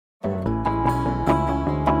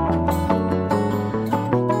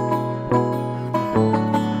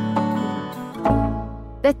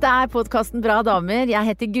Dette podcasten Bra damer. Jeg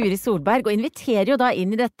heter Guri Solberg og inviterer jo da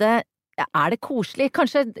inn I dette. Det koselig?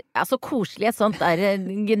 Kanskje så koselig et sånt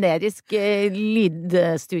generisk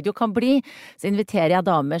lydstudio kan bli. Så inviterer jeg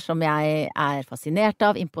damer som jeg fascinert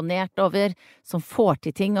av, imponert over, som får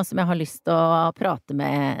til ting og som jeg har lyst til å prate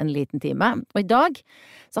med en liten time. Og I dag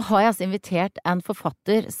så har jeg invitert en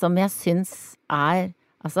forfatter som jeg synes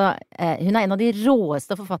hun en av de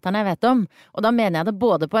råeste forfatterne jeg vet om, og da mener jeg det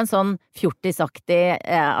både på en sånn fjortisaktig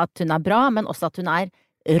at hun bra, men også at hun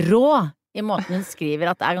rå I måten hun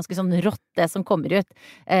skriver, at det ganske sånn rått det som kommer ut.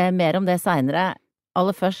 Mer om det senere.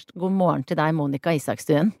 Aller først, god morgen til deg, Monica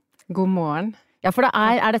Isakstuen. God morgen. Ja, for det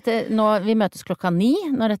dette, nå vi møtes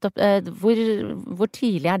 9:00, hvor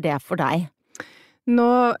tidlig det for deg?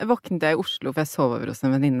 Nå våknet jeg I Oslo, for jeg sov over hos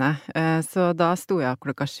en venninne. Så da sto jeg opp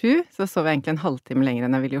 7:00, så sov jeg egentlig en halvtime lenger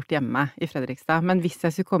enn jeg ville gjort hjemme I Fredrikstad. Men hvis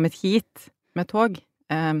jeg skulle kommet hit med tog,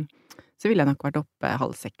 så ville jeg nok vært oppe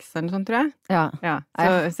 5:30 eller noe sånt, tror jeg. Ja.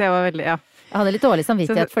 Så jeg var veldig, ja. Jeg hadde litt dårlig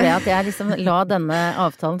samvittighet for det, at jeg liksom la denne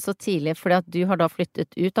avtalen så tidlig, fordi at du har da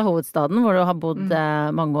flyttet ut av hovedstaden, hvor du har bodd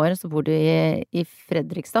mange år, så bor du I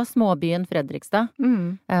Fredrikstad, småbyen Fredrikstad.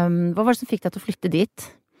 Hva var det som fikk deg til å flytte dit?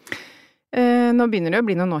 Nå begynner det å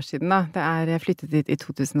bli noen år siden da. Jeg flyttet dit I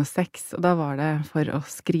 2006, og da var det for å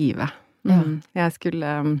skrive.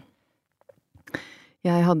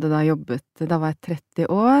 Jeg hadde da jobbet, da var jeg 30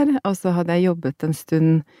 år, og så hadde jeg jobbet en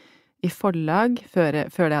stund I forlag, før det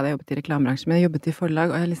hadde jeg jobbet I reklamebransjen, men jeg jobbet I forlag,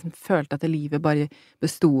 og jeg liksom følte at livet bare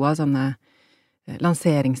bestod av sånne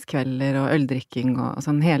lanseringskvelder og øldrikking og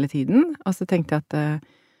sånn hele tiden, og så tenkte jeg at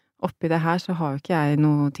oppi det her så har jo ikke jeg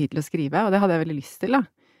noe tid til å skrive, og det hadde jeg veldig lyst til da.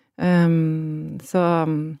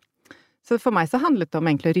 Så for meg så handlet det om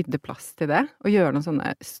egentlig å rydde plass til det, og gjøre noen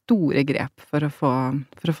sånne store grep for å få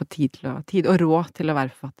tid og råd til å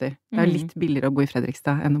være forfatter. Det litt billigere å bo I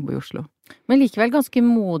Fredrikstad enn å bo I Oslo. Men likevel ganske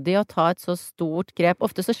modig å ta et så stort grep.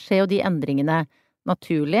 Ofte så skjer jo de endringene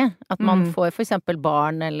naturlig, at man får for eksempel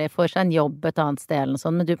barn, eller får seg en jobb et annet sted eller noe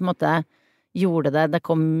sånt, men du på en måte gjorde det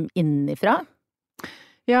kom innifra?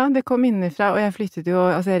 Ja, det kom innifra, og jeg flyttet jo,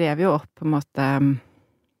 altså jeg rev jo opp på en måte...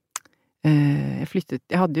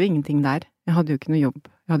 jeg hadde jo ingenting der. Jeg hadde jo ikke noe jobb.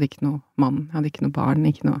 Jeg hadde ikke noe mann. Jeg hadde ikke noe barn.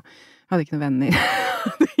 Jeg hadde ikke noe venner. Jeg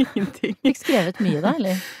hadde ingenting. Fikk skrevet mye da,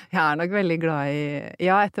 eller? Jeg nok veldig glad I...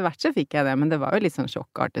 Ja, etter hvert så fikk jeg det, men det var jo litt sånn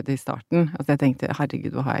sjokkartet I starten. Altså jeg tenkte,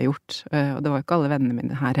 herregud, hva har jeg gjort? Og det var jo ikke alle vennene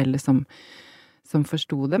mine her heller som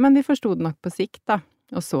forstod det, men de forstod det nok på sikt da.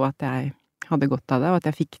 Og så at jeg hadde godt av det, og at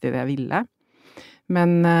jeg fikk til det jeg ville.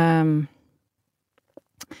 Men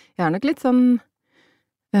jeg nok litt sånn...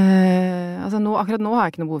 akkurat nå har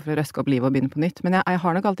jeg ikke noe behov for å røske opp livet og begynne på nytt, men jeg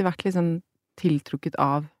har nok alltid vært litt sånn tiltrukket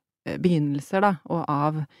av begynnelser da, og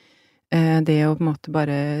av det å på en måte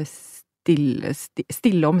bare stille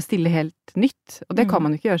helt nytt, og det kan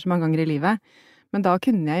man jo ikke gjøre så mange ganger I livet, men da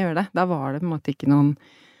kunne jeg gjøre det, da var det på en måte ikke noen,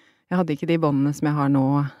 jeg hadde ikke de båndene som jeg har nå,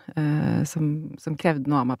 som krevde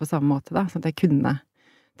noe av meg på samme måte da, sånn at jeg kunne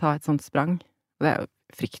ta et sånt sprang, og det jo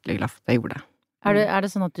fryktelig glad for at jeg gjorde det.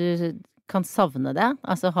 Det sånn at du kan savne det?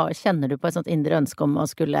 Altså, kjenner du på et sånt indre ønske om å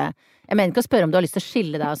skulle... Jeg mener ikke å spørre om du har lyst til å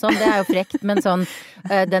skille deg og sånn, det jo frekt, men sånn,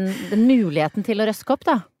 den muligheten til å røske opp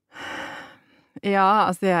da? Ja,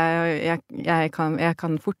 altså jeg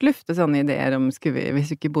kan fort lufte sånne ideer om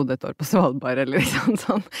hvis du ikke bodde et år på Svalbard eller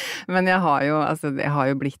sånn. Men jeg var jo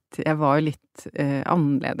litt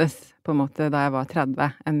annerledes på en måte da jeg var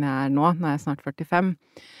 30 enn jeg nå, når jeg snart 45.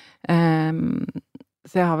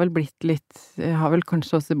 Så jeg har vel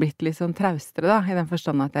kanskje også blitt litt sånn traustere da, I den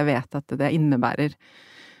forstand at jeg vet at det innebærer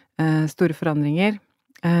store forandringer,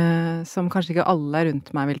 som kanskje ikke alle rundt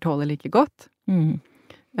meg vil tåle like godt.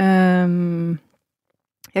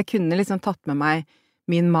 Jeg kunne liksom tatt med meg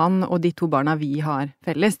min mann og de 2 barna vi har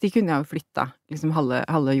felles, de kunne jeg jo flytta liksom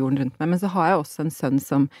halve jorden rundt meg, men så har jeg også en sønn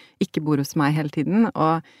som ikke bor hos meg hele tiden,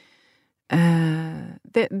 og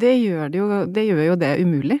det gjør jo det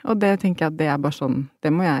umulig, og det tenker jeg at det bare sånn, det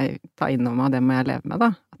må jeg ta inn over meg, og det må jeg leve med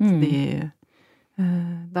da,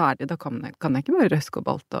 at da kan jeg ikke bare røske opp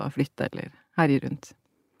alt og flytte eller herje rundt.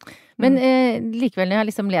 Men likevel, når jeg har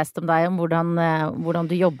liksom lest om deg, om hvordan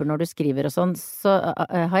du jobber når du skriver og sånn, så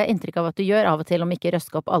har jeg inntrykk av at du gjør av og til, om ikke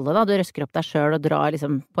røske opp alle da, du røsker opp deg selv og drar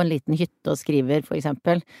liksom på en liten hytte og skriver, for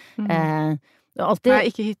eksempel. Alltid... Nei,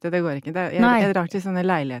 ikke hytte, det går ikke. Jeg drar til sånne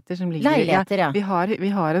leiligheter som ligger... Leiligheter, ja. Vi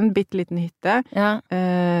har en bitteliten hytte,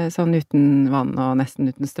 sånn uten vann og nesten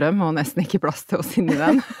uten strøm, og nesten ikke plass til oss inni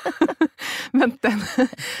den. men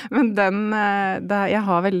den jeg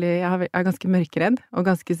er ganske mørkeredd, og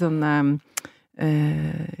ganske sånn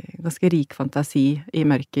ganske rik fantasi I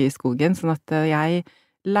mørket I skogen, sånn at jeg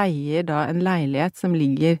leier da en leilighet som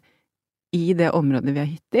ligger i det området vi har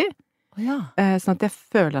hytte i. Ja. Sånn at jeg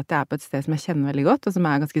føler at jeg på et sted som jeg kjenner veldig godt, og som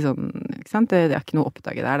ganske sånn, ikke sant? Det ikke noe å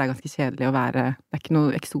oppdage der, det ganske kjedelig å være, det ikke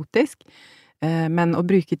noe eksotisk. Men å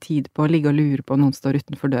bruke tid på å ligge og lure på om noen står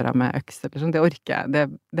utenfor døra med øks eller sånn, det orker jeg.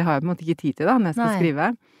 Det har jeg på en måte ikke tid til da, når jeg skal skrive.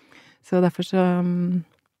 Så derfor så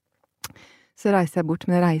reiser jeg bort,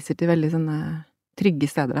 men jeg reiser til veldig sånne trygge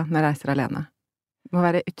steder da, når jeg reiser alene. Det må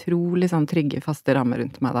være utrolig sånn trygge, faste rammer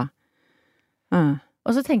rundt meg da.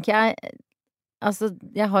 Og så tenker jeg, altså,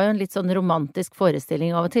 jeg har jo en litt sånn romantisk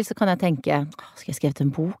forestilling av og til, så kan jeg tenke, skal jeg skrevet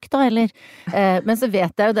en bok da, eller? Men så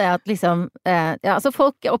vet jeg jo det at liksom, ja, altså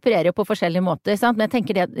folk opererer jo på forskjellige måter, sant? Men jeg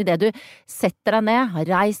tenker i det du setter deg ned,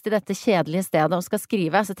 har reist til dette kjedelige stedet og skal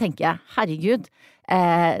skrive, så tenker jeg, herregud,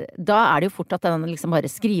 da det jo fort at den liksom bare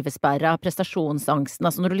skrivesperra, prestasjonsangsten,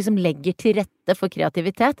 altså når du liksom legger til rette for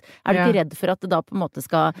kreativitet, du ikke redd for at det da på en måte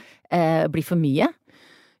skal bli for mye?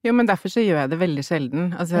 Jo, men derfor så gjør jeg det veldig sjelden.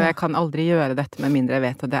 Altså, jeg kan aldri gjøre dette med mindre jeg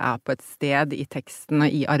vet at det på et sted i teksten og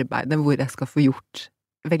i arbeidet hvor jeg skal få gjort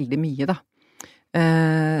veldig mye, da.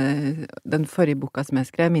 Den forrige boka som jeg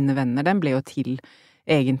skrev, Mine venner, den ble jo til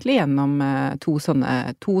egentlig gjennom to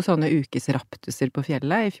sånne ukes raptuser på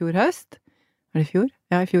fjellet i fjor høst. Var det i fjor?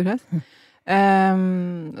 Ja, i fjor høst.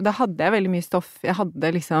 Da hadde jeg veldig mye stoff. Jeg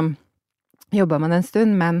hadde liksom jobbet med det en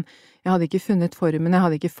stund, men jeg hadde ikke funnet formen, jeg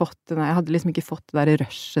hadde liksom ikke fått det der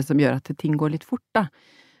rushet som gjør at ting går litt fort, da.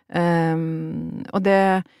 Men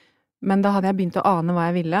da hadde jeg begynt å ane hva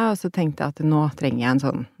jeg ville, og så tenkte jeg at nå trenger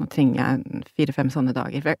jeg 4-5 sånne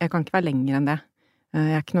dager, for jeg kan ikke være lenger enn det.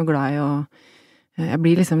 Jeg ikke noe glad i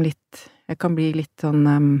jeg kan bli litt sånn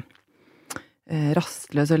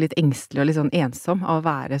rastløs og litt engstelig og litt sånn ensom av å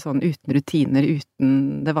være sånn uten rutiner,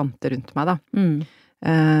 uten det vante rundt meg, da.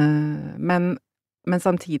 Men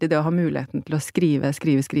samtidig det å ha muligheten til å skrive,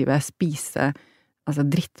 spise altså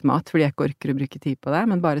drittmat, fordi jeg ikke orker å bruke tid på det,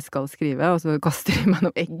 men bare skal skrive, og så kaster de meg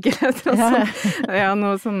noen egg eller sånn. Ja,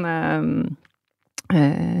 noe sånn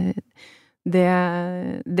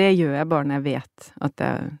det gjør jeg bare når jeg vet at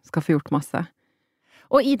jeg skal få gjort masse.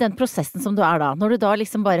 Og i den prosessen som du da, når du da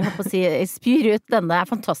liksom bare spyr ut denne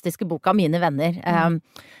fantastiske boka Mine venner,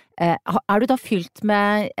 du da fylt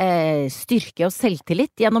med styrke og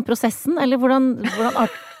selvtillit gjennom prosessen, eller hvordan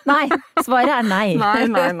Nei, svaret nei.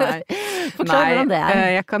 Nei. Forklar hvordan det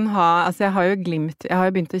jeg har jo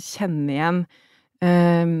begynt å kjenne igjen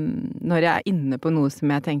når jeg inne på noe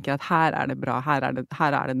som jeg tenker at her det bra, her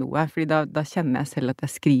det noe, fordi da kjenner jeg selv at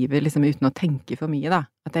jeg skriver liksom uten å tenke for mye, da.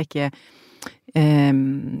 At jeg ikke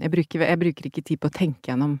jeg bruker ikke tid på å tenke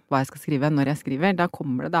gjennom hva jeg skal skrive når jeg skriver. Da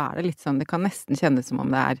det litt sånn, det kan nesten kjennes som om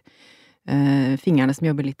det fingrene som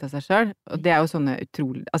jobber litt av seg selv. Og det jo sånne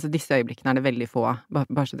utrolig, altså disse øyeblikkene det veldig få,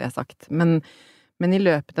 bare så det sagt. Men i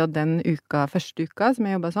løpet av den første uka som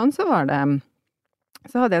jeg jobbet sånn, så hadde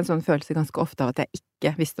jeg en sånn følelse ganske ofte av at jeg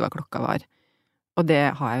ikke visste hva klokka var. Og det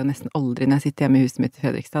har jeg jo nesten aldri når jeg sitter hjemme i huset mitt i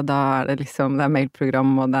Fredrikstad. Da det liksom, det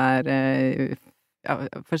mailprogram, og det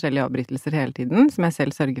forskjellige avbrytelser hele tiden, som jeg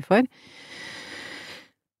selv sørger for.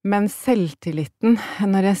 Men selvtilliten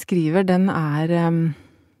når jeg skriver, den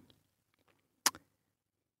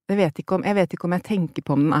jeg vet ikke om jeg tenker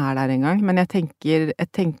på om den der engang, men jeg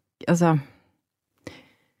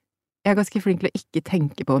er ganske flink til å ikke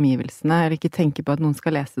tenke på omgivelsene, eller ikke tenke på at noen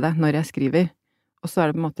skal lese det når jeg skriver. Og så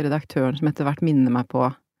det på en måte redaktøren som etter hvert minner meg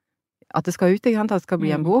på at det skal ut, ikke sant? At det skal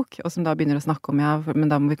bli en bok, og som da begynner å snakke om, men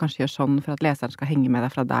da må vi kanskje gjøre sånn for at leseren skal henge med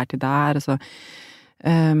deg fra der til der, og så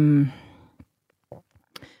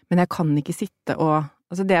men jeg kan ikke sitte og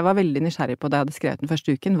altså det jeg var veldig nysgjerrig på da jeg hadde skrevet den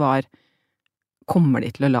første uken var, kommer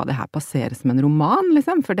de til å la det her passere som en roman,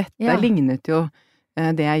 liksom? For dette lignet jo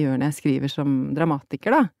det jeg gjør når jeg skriver som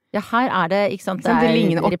dramatiker, da. Ja, her det, ikke sant, det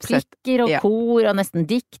replikker og kor og nesten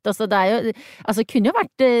dikt, altså det jo, altså det kunne jo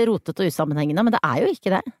vært rotet og usammenhengende, men det jo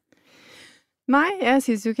ikke det. Nei, jeg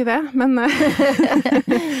synes jo ikke det, men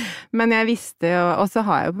men jeg visste jo, og så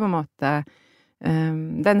har jeg jo på en måte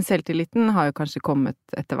den selvtilliten har jo kanskje kommet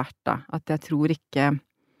etter hvert da, at jeg tror ikke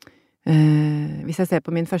hvis jeg ser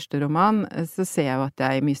på min første roman, så ser jeg jo at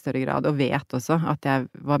jeg i mye større grad, og vet også, at jeg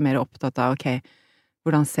var mer opptatt av, ok,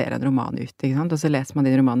 hvordan ser en roman ut, ikke sant? Og så leser man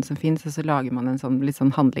de romanene som finnes, og så lager man en sånn litt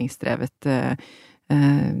sånn handlingsdrevet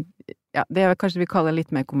ja, det kanskje vi kaller en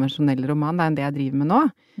litt mer konvensjonell roman, det enn det jeg driver med nå.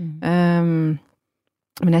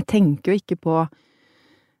 Men jeg tenker jo ikke på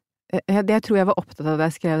det jeg tror jeg var opptatt av da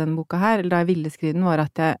jeg skrev denne boka her, eller da jeg ville skrive den, var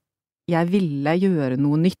at jeg ville gjøre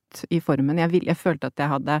noe nytt i formen. Jeg følte at jeg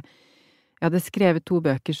hadde skrevet 2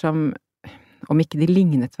 bøker som, om ikke de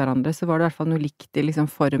lignet hverandre, så var det i hvert fall noe likt i liksom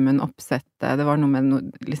formen, oppsettet, det var noe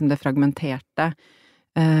med liksom det fragmenterte,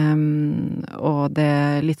 og det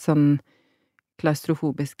litt sånn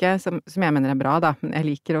klaustrofobiske, som jeg mener bra da, men jeg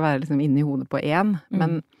liker å være liksom inne i hodet på en,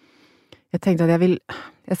 men jeg tenkte at jeg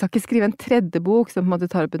skal ikke skrive en tredje bok som på en måte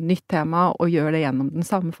tar opp et nytt tema og gjør det gjennom den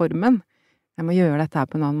samme formen. Jeg må gjøre dette her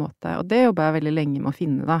på en annen måte, og det jobber jeg veldig lenge med å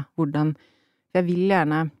finne da, hvordan jeg vil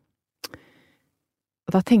gjerne.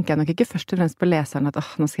 Og da tenker jeg nok ikke først og fremst på leseren at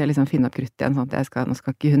nå skal jeg liksom finne opp krutt igjen, sånn at nå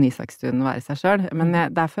skal ikke hun Isakstuen være seg selv, men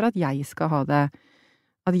det er for at jeg skal ha det,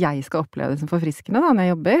 at jeg skal oppleve det som forfriskende da, når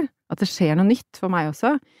jeg jobber, at det skjer noe nytt for meg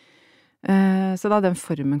også. Så da den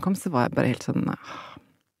formen kom, så var jeg bare helt sånn,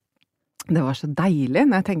 det var så deilig,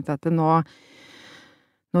 når jeg tenkte at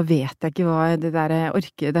nå vet jeg ikke hva det der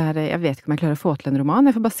orker, jeg vet ikke om jeg klarer å få til en roman,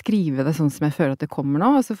 jeg får bare skrive det sånn som jeg føler at det kommer nå,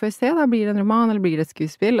 og så får jeg se, da blir det en roman, eller blir det et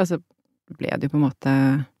skuespill, og så ble det jo på en måte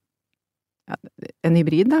en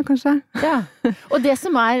hybrid da, kanskje. Ja, og det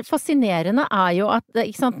som fascinerende jo at,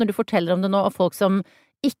 ikke sant, når du forteller om det nå, og folk som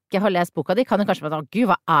ikke har lest boka di, kan jo kanskje være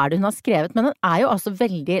gud, hva det hun har skrevet? Men den jo altså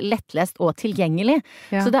veldig lettlest og tilgjengelig.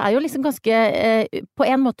 Ja. Så det jo liksom ganske, på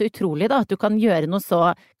en måte utrolig da, at du kan gjøre noe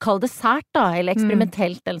så, kall det sært da, eller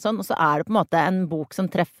eksperimentelt eller sånn, og så det på en måte en bok som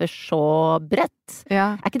treffer så bredt.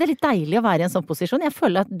 Ja. Ikke det litt deilig å være i en sånn posisjon? Jeg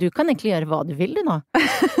føler at du kan egentlig gjøre hva du vil, du nå.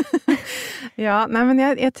 Ja, nei, men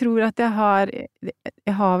jeg tror at jeg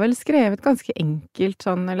har vel skrevet ganske enkelt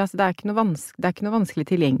sånn, eller altså det ikke noe vanskelig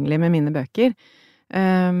tilgjengelig med mine bøker.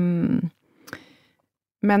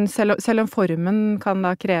 Men selv om formen kan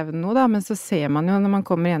da kreve noe da, men så ser man jo når man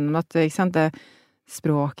kommer gjennom at, ikke sant,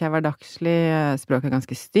 språket hverdagslig, språket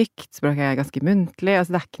ganske stygt, språket ganske muntlig,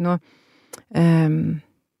 altså det ikke noe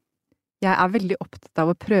jeg veldig opptatt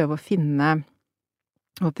av å prøve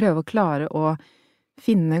å klare å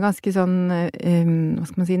finne ganske sånn hva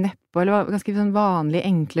skal man si, neppe, eller ganske sånn vanlige,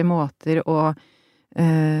 enkle måter å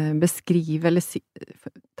beskrive eller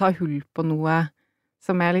ta hull på noe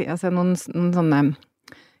som altså noen sånne,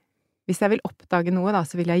 hvis jeg vil oppdage noe da,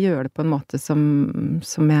 så vil jeg gjøre det på en måte som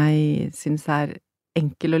jeg synes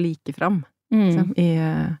enkel å like fram.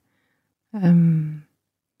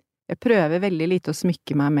 Jeg prøver veldig lite å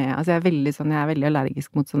smykke meg med, altså jeg veldig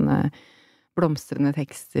allergisk mot sånne blomstrende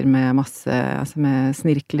tekster med masse, altså med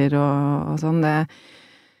snirkler og sånn,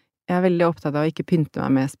 jeg veldig opptatt av å ikke pynte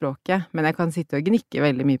meg med språket, men jeg kan sitte og gnikke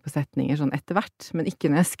veldig mye på setninger sånn etter hvert, men ikke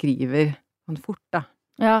når jeg skriver sånn fort da.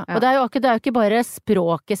 Ja, og det jo ikke bare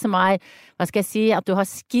språket som hva skal jeg si, at du har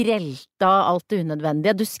skrelt av alt det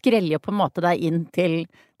unødvendige. Du skreller jo på en måte deg inn til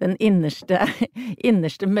den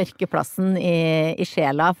innerste mørke plassen i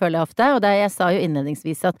sjela, føler jeg ofte. Og jeg sa jo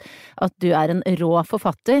innledningsvis at du en rå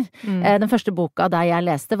forfatter. Den første boka der jeg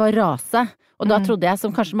leste var Rase. Og da trodde jeg,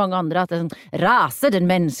 som kanskje mange andre, at det sånn, rase, den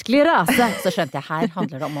menneskelige rase! Så skjønte jeg, her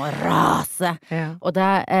handler det om å rase! Ja.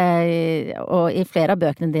 Og i flere av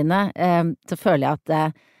bøkene dine, så føler jeg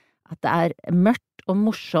at det mørkt og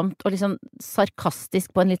morsomt og liksom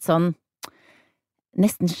sarkastisk på en litt sånn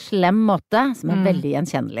nesten slem måte, som veldig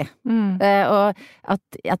gjenkjennelig. Og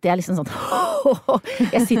at jeg liksom sånn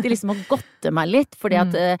jeg sitter liksom og godter meg litt, fordi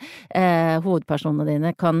at hovedpersonene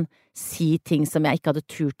dine kan si ting som jeg ikke hadde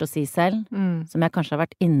turt å si selv, som jeg kanskje har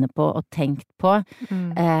vært inne på og tenkt på,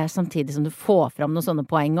 samtidig som du får fram noen sånne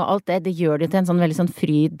poeng, og alt det gjør det til en sånn veldig sånn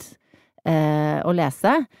fryd å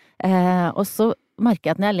lese. Og så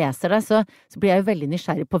merker jeg at når jeg leser det, så blir jeg jo veldig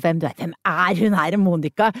nysgjerrig på hvem du Hvem hun her,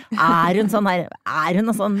 Monica? Hun sånn her, hun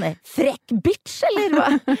en sånn frekk bitch, eller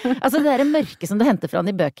hva? Altså det der mørke som du henter fra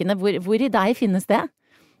i bøkene, hvor i deg finnes det?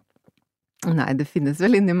 Nei, det finnes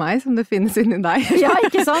vel inni meg som det finnes inni deg. Ja,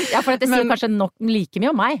 ikke sant? Ja, for det sier kanskje nok like mye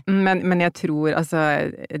om meg. Men jeg tror, altså,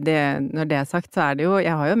 når det sagt, så det jo,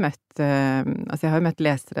 jeg har jo møtt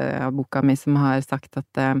lesere av boka mi som har sagt at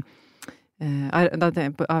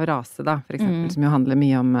av rase da, for eksempel, som jo handler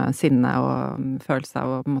mye om sinne og følelse av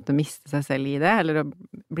å på en måte miste seg selv i det, eller å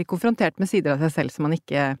bli konfrontert med sider av seg selv som man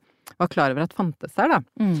ikke var klar over at fantes der da.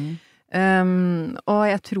 Og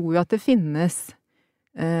jeg tror jo at det finnes,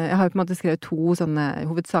 jeg har jo på en måte skrevet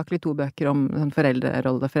hovedsakelig to bøker om sånn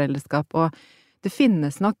foreldrerolle og foreldreskap, og det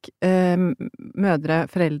finnes nok mødre,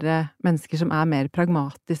 foreldre, mennesker som mer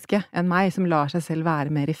pragmatiske enn meg, som lar seg selv være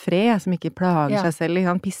mer i fred, som ikke plager seg selv,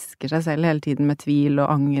 han pisker seg selv hele tiden med tvil og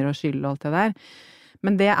anger og skyld og alt det der.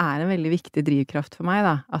 Men det en veldig viktig drivkraft for meg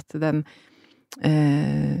da, at den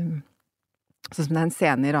sånn som det en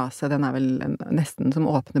scene i Rase, den vel nesten som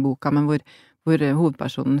åpner boka, men hvor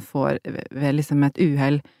hovedpersonen får ved liksom et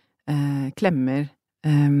uhell klemmer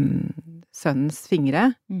sønnens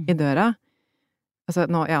fingre i døra. Altså,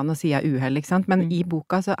 nå sier jeg uhell, ikke sant? Men i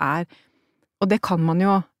boka så og det kan man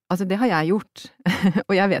jo, altså det har jeg gjort,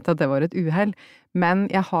 og jeg vet at det var et uhell, men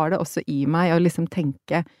jeg har det også i meg å liksom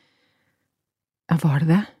tenke, var det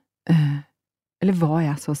det? eller var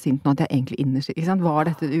jeg så sint nå at jeg egentlig innerst, ikke sant? Var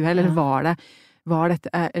dette et uhell, eller var dette,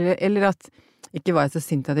 eller at, ikke var jeg så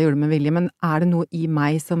sint at jeg gjorde det med vilje, men det noe i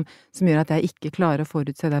meg som gjør at jeg ikke klarer å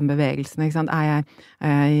forutse den bevegelsen, ikke sant? Har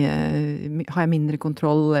jeg mindre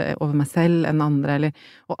kontroll over meg selv enn andre, eller,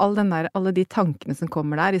 og alle de tankene som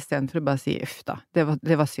kommer der, i stedet for å bare si, uff da,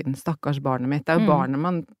 det var synd, stakkars barnet mitt, det jo barnet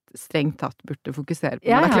man strengt tatt burde fokusere på,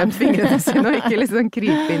 man har klemt fingrene sine, og ikke liksom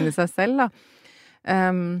krype inn i seg selv, da.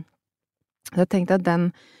 Jeg tenkte at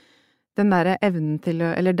den der evnen til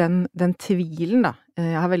eller den tvilen da,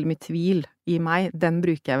 jeg har veldig mye tvil i meg, den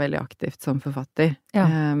bruker jeg veldig aktivt som forfatter. Ja.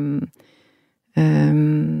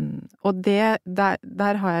 Og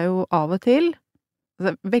der har jeg jo av og til,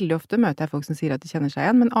 altså, veldig ofte møter jeg folk som sier at de kjenner seg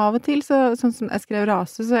igjen, men av og til, sånn som jeg skrev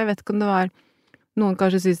Rase, så jeg vet ikke om det var, noen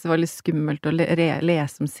kanskje synes det var litt skummelt å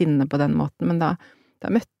lese om sinne på den måten, men da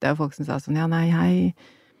møtte jeg folk som sa sånn, ja nei,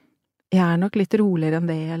 jeg nok litt roligere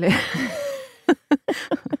enn det, eller...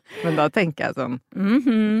 Men da tenker jeg sånn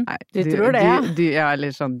nei, du tror det, ja,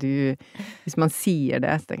 eller sånn, hvis man sier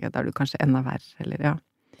det, så tenker jeg at da du kanskje enda verre, eller ja.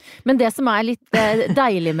 Men det som litt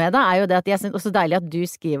deilig med det, jo det at jeg synes også deilig at du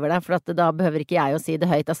skriver det, for at da behøver ikke jeg å si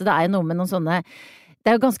det høyt. Altså det jo noe med noen sånne,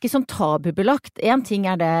 det jo ganske sånn tabubelagt. En ting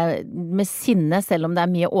det med sinne, selv om det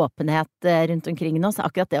mye åpenhet rundt omkring nå, så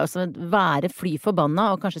akkurat det å være fly forbanna,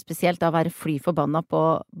 og kanskje spesielt da være fly forbanna på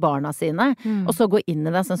barna sine, og så gå inn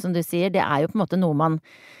i det, sånn som du sier, det jo på en måte noe man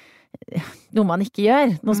ikke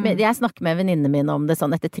gjør. Jeg snakker med venninnene mine om det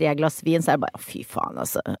sånn, etter 3 glass vin, så det bare, fy faen,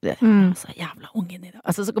 altså, altså jævla ungen i det.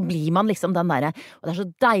 Altså, så blir man liksom den der, og det så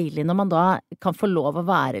deilig når man da kan få lov å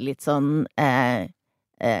være litt sånn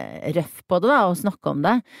røff på det da, og snakke om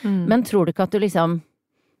det. Men tror du ikke at du liksom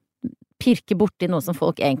pirker borti noe som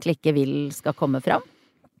folk egentlig ikke vil skal komme fram?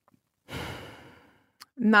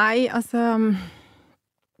 Nei, altså...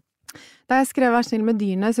 Da jeg skrev Vær snill med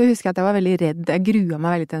dyrene, så husker jeg at jeg var veldig redd. Jeg grua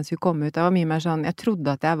meg veldig til den skulle komme ut. Jeg var mye mer sånn, jeg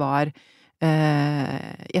trodde at jeg var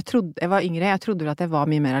jeg var yngre, jeg trodde at jeg var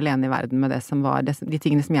mye mer alene i verden med det som var, de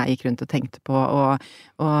tingene som jeg gikk rundt og tenkte på,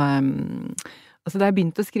 altså da jeg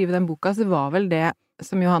begynte å skrive den boka, så var vel det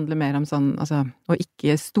som jo handler mer om sånn, altså, å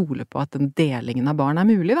ikke stole på at den delingen av barn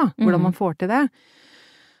mulig da, hvordan man får til det.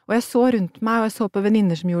 Og jeg så rundt meg, og jeg så på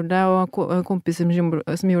venninner som gjorde det, og kompiser som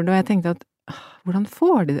gjorde det, og jeg tenkte at, hvordan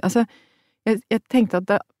får de det? Altså, jeg tenkte at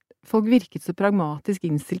folk virket så pragmatisk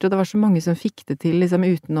innstilt, og det var så mange som fikk det til, liksom,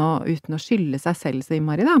 uten å skylde seg selv så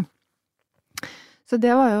innmari, da. Så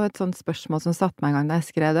det var jo et sånt spørsmål som satte meg i gang da jeg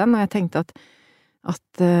skrev den, og jeg tenkte at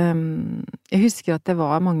jeg husker at det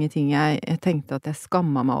var mange ting jeg tenkte at jeg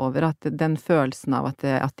skammet meg over, at den følelsen av at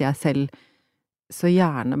jeg selv så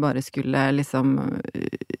gjerne bare skulle liksom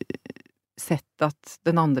sett at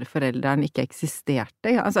den andre forelderen ikke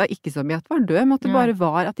eksisterte, altså ikke som i at var død, men at det bare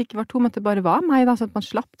var, at det ikke var to, men at det bare var meg da, så at man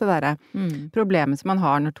slapp det der problemet som man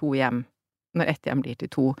har når ett hjem blir til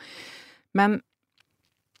 2. Men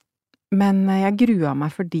jeg grua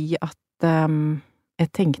meg fordi at jeg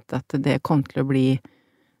tenkte at det kom til å bli,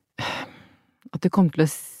 at det kom til å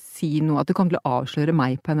si noe, at det kom til å avsløre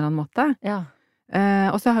meg på en eller annen måte. Ja.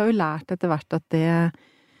 Og så har jeg jo lært etter hvert at det,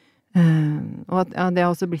 og at det har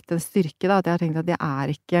også blitt en styrke da, at jeg har tenkt at jeg er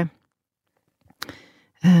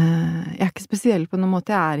ikke spesiell på noen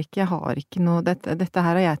måte, jeg har ikke noe, dette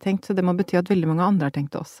her har jeg tenkt, så det må bety at veldig mange andre har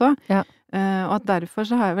tenkt det også. Ja. Og at derfor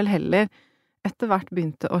så har jeg vel heller etter hvert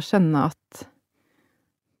begynt å skjønne at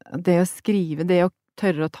det å skrive, det å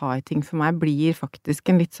tørre å ta i ting for meg blir faktisk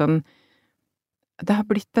en litt sånn, det har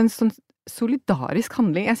blitt en sånn solidarisk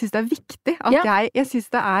handling. Jeg synes det viktig at jeg synes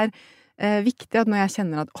det viktig at når jeg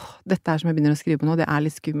kjenner at dette som jeg begynner å skrive på nå, det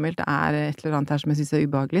litt skummelt, det et eller annet her som jeg synes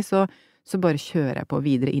ubehagelig, så bare kjører jeg på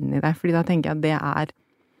videre inn i det, fordi da tenker jeg at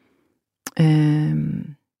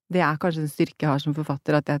det kanskje en styrke jeg har som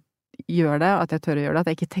forfatter, at jeg gjør det, at jeg tør å gjøre det, at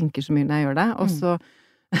jeg ikke tenker så mye når jeg gjør det,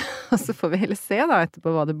 og så får vi heller se da etterpå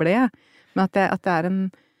hva det ble, men at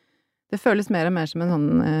det føles mer og mer som en sånn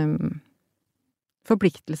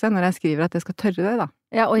forpliktelse når jeg skriver at jeg skal tørre det da.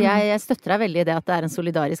 Ja, og jeg støtter deg veldig i det at det en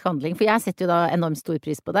solidarisk handling, for jeg setter jo da enormt stor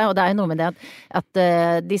pris på det, og det jo noe med det at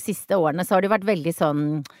de siste årene så har det vært veldig sånn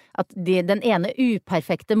at den ene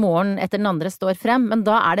uperfekte morgenen etter den andre står frem, men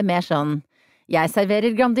da det mer sånn jeg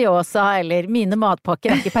serverer Grandiosa, eller mine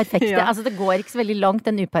matpakker ikke perfekte. Ja. Altså det går ikke så veldig langt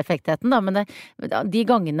den uperfektheten da, men de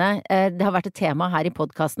gangene det har vært et tema her i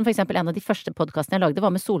podcasten, for eksempel en av de første podcastene jeg lagde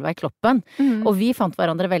var med Solveig Kloppen, og vi fant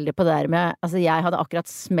hverandre veldig på det der med, altså jeg hadde akkurat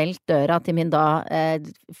smelt døra til min da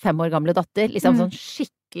 5 år gamle datter, liksom sånn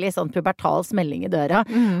skikkelig skikkelig sånn pubertal smelling i døra,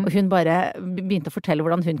 og hun bare begynte å fortelle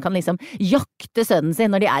hvordan hun kan liksom jakte sønnen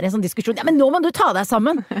sin når de er i en sånn diskusjon. Ja, men nå må du ta deg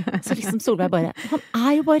sammen! Så liksom Solveig bare, han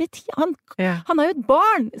er jo bare 10, han er jo et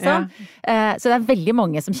barn! Sånn. Så det er veldig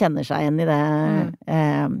mange som kjenner seg igjen i det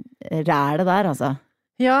rælet der, altså.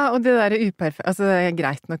 Ja, og det der altså det er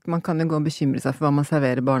greit nok, man kan jo gå og bekymre seg for hva man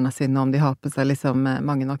serverer barna sine, om de har på seg liksom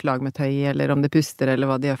mange nok lag med tøy, eller om de puster, eller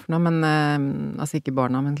hva de gjør for noe, men altså ikke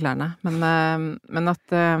barna, men klærne. Men at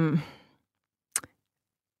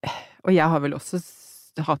og jeg har vel også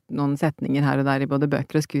hatt noen setninger her og der i både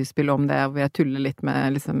bøker og skuespill om det, hvor jeg tuller litt med,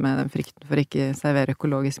 liksom, med den frykten for ikke servere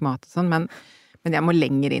økologisk mat og sånn, men jeg må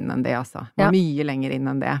lenger inn enn det, altså. Mye lenger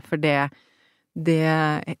inn enn det, for det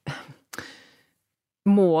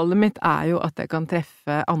målet mitt er jo at jeg kan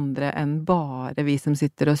treffe andre enn bare vi som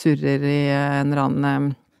sitter og surrer i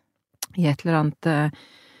i et eller annet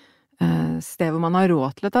sted hvor man har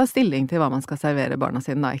råd til å ta stilling til hva man skal servere barna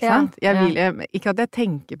sine da, ikke sant? Ikke at jeg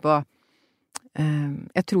tenker på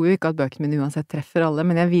jeg tror jo ikke at bøkene mine uansett treffer alle,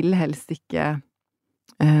 men jeg vil helst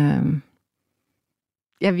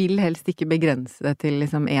ikke begrense det til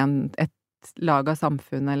liksom et lag av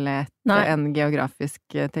samfunn eller en geografisk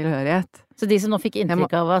tilhørighet. Så de som nå fikk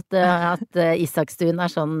inntrykk av at Isakstuen er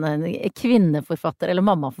sånn kvinneforfatter eller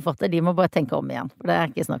mammaforfatter, de må bare tenke om igjen, for det er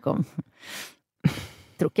ikke snakk om.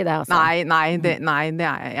 Tror ikke det, altså. Nei, det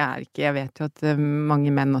er jeg ikke. Jeg vet jo at mange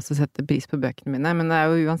menn også setter pris på bøkene mine, men det er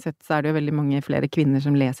jo, uansett så er det jo veldig mange flere kvinner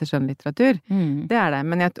som leser skjønnlitteratur. Det er det,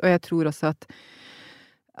 men jeg tror også at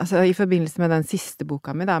altså, i forbindelse med den siste boka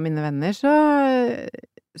mi, da, Mine venner,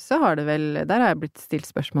 så har det vel, der har jeg blitt stilt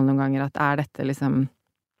spørsmål noen ganger, at dette liksom,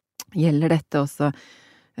 gjelder dette også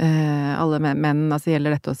alle menn, altså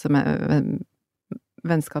gjelder dette også med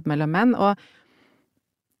vennskap mellom menn, og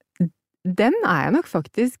den er jeg nok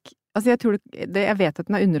faktisk, altså jeg vet at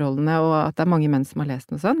den er underholdende, og at det er mange menn som har lest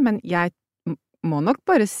den og sånn, men jeg må nok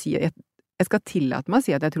bare si, jeg skal tillate meg å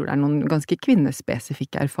si at jeg tror det er noen ganske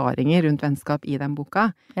kvinnespesifikke erfaringer rundt vennskap i den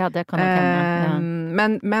boka. Ja, det kan nok hende.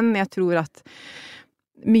 Men jeg tror at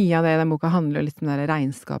mye av det i den boka handler jo litt om det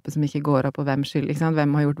regnskapet som ikke går opp, og hvem skyld, ikke sant?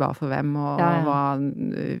 Hvem har gjort hva for hvem, og hva,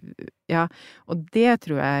 og det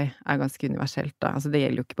tror jeg er ganske universelt da. Altså det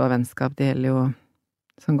gjelder jo ikke bare vennskap, det gjelder jo,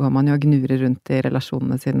 sånn går man jo og gnurer rundt i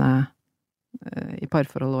relasjonene sine i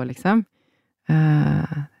parforhold også, liksom.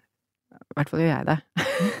 I hvert fall gjør jeg det.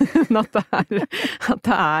 at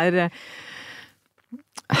det er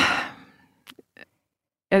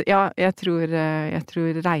jeg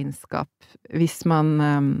tror regnskap, hvis man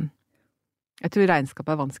jeg tror regnskap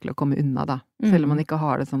er vanskelig å komme unna da, selv om man ikke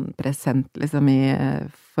har det sånn present liksom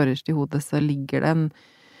forrest i hodet, så ligger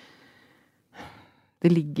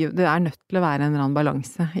det er nødt til å være en eller annen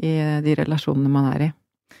balanse i de relasjonene man er i.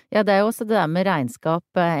 Ja, det er jo også det der med regnskap,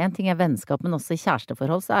 en ting er vennskap, men også i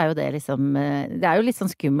kjæresteforhold, så er jo det liksom, det er jo litt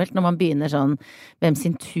sånn skummelt når man begynner sånn, hvem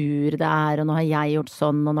sin tur det er, og nå har jeg gjort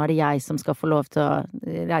sånn, og nå er det jeg som skal få lov til å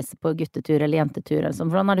reise på guttetur eller jentetur, eller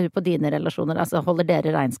sånn. Hvordan er du på dine relasjoner? Altså, holder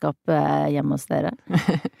dere regnskap hjemme hos dere?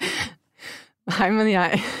 Nei, men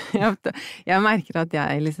jeg merker at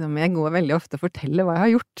jeg går veldig ofte og forteller hva jeg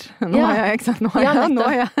har gjort. Nå har jeg, ikke sant? Nå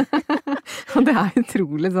har jeg. Og det er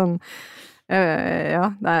utrolig sånn,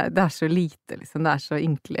 det er så lite, liksom. Det er så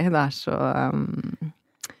ynkelig. Det er så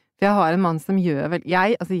for jeg har en mann som gjør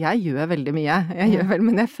jeg gjør veldig mye.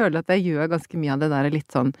 Men jeg føler at jeg gjør ganske mye av det der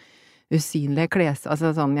litt sånn usynlige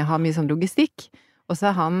altså sånn, jeg har mye sånn logistikk, og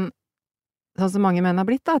så er han sånn som mange menn har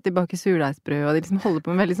blitt da, at de baker surdeigsbrød, og de liksom holder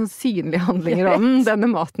på med veldig sånn synlige handlinger om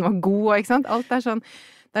denne maten var god, ikke sant? Alt er sånn,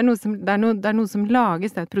 det er noe som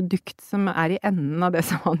lages, det er et produkt som er i enden av det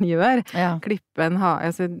som han gjør. Klippe en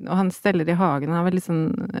hage, og han steller i hagen, han er veldig sånn,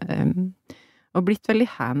 og blitt veldig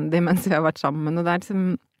handy mens vi har vært sammen, og det er liksom,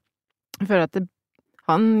 jeg føler at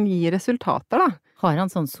han gir resultater da. Har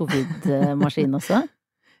han sånn sous vide-maskin også?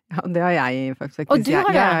 Ja, det har jeg faktisk. Og du har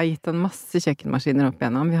det? Jeg har gitt han masse kjøkkenmaskiner opp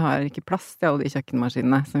igjennom. Vi har ikke plass til alle de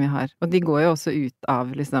kjøkkenmaskinene som vi har. Og de går jo også ut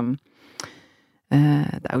av liksom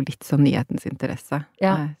det er jo litt sånn nyhetens interesse,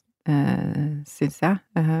 synes jeg.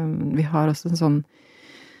 Vi har også en sånn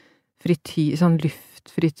frityr, sånn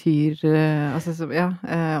luftfrityr, altså,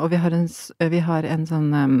 og vi har en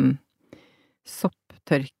sånn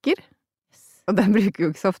sopptørker. Og den bruker jo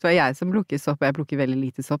ikke så ofte, det er jeg som plukker sopp, og jeg plukker veldig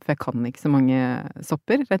lite sopp, for jeg kan ikke så mange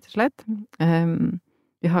sopper, rett og slett.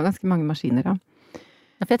 Vi har ganske mange maskiner, ja.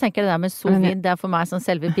 For jeg tenker det der med sous vide, det er for meg sånn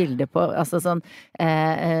selve bildet på, altså sånn,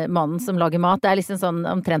 mannen som lager mat, det er liksom sånn,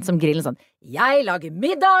 omtrent som grillen, sånn, jeg lager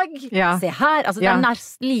middag, se her, altså det er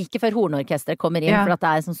nærmest like før hornorkestret kommer inn, for at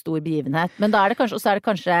det er en sånn stor begivenhet, men da er det kanskje, og så er det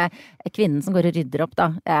kanskje kvinnen som går og rydder opp da,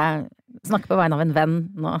 jeg snakker på vegne av en venn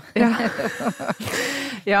nå.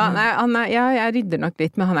 Ja, nei, jeg rydder nok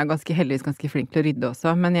litt, men han ganske heldigvis ganske flink til å rydde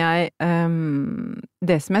også. Men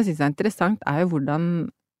det som jeg synes interessant, jo hvordan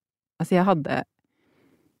altså jeg hadde,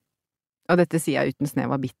 og dette sier jeg uten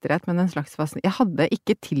snev av bitterhet, men en slags jeg hadde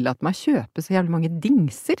ikke tillatt meg å kjøpe så jævlig mange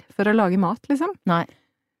dingser for å lage mat, liksom. Nei.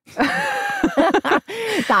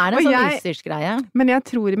 Det en sånn utstyrsgreie. Men jeg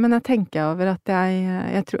tenker over at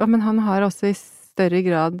jeg tror, men han har også i større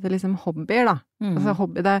grad liksom hobbyer, da. Altså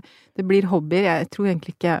hobby, det blir hobbyer. Jeg tror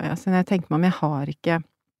egentlig ikke, altså når jeg tenker meg om, jeg har ikke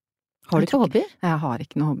hobbyer? Jeg har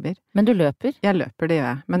ikke noe hobbyer. Men du løper? Jeg løper, det gjør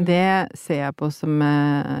jeg. Men det ser jeg på som,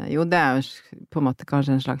 jo det jo på en måte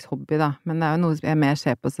kanskje en slags hobby, da. Men det jo noe jeg mer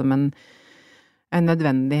ser på som en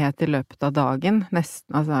nødvendighet i løpet av dagen.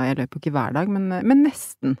 Nesten, altså jeg løper jo ikke hver dag, men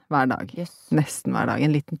nesten hver dag. Yes. Nesten hver dag.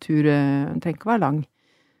 En liten tur, trenger ikke å være lang.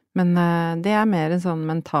 Men det mer en sånn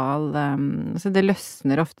mental, altså det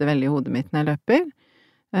løsner ofte veldig i hodet mitt når jeg løper.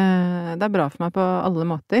 Det bra for meg på alle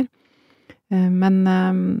måter.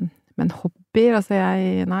 Men hobbyer, altså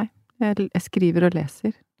jeg skriver og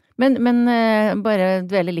leser. Men bare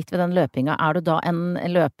dvele litt ved den løpinga. Du da en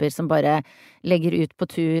løper som bare legger ut på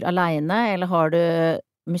tur alene, eller har du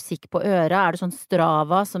musikk på øret? Du sånn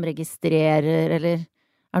Strava som registrerer, eller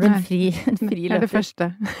du en fri løper? Det første.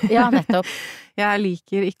 Ja, nettopp. Jeg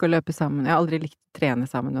liker ikke å løpe sammen. Jeg har aldri likt å trene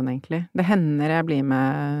sammen noen, egentlig. Det hender jeg blir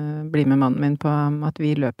med mannen min på at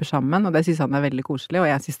vi løper sammen, og det synes han veldig koselig, og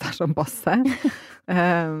jeg synes det sånn passe.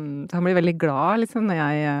 Så han blir veldig glad, liksom, når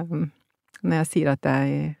jeg sier at jeg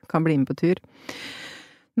kan bli med på tur.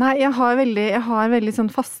 Nei, jeg har veldig sånn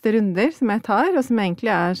faste runder som jeg tar, og som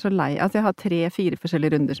egentlig så lei. Altså jeg har 3-4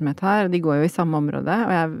 forskjellige runder som jeg tar, og de går jo i samme område,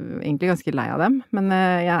 og jeg egentlig ganske lei av dem. Men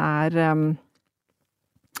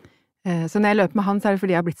så når jeg løper med han, så det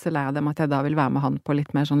fordi jeg har blitt så lei av dem at jeg da vil være med han på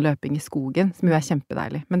litt mer sånn løping i skogen, som jo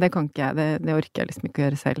kjempedeilig. Men det kan ikke jeg, det orker jeg liksom ikke å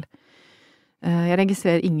gjøre selv. Jeg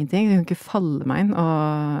registrerer ingenting, det kan ikke falle meg inn å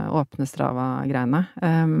åpne Strava-greiene.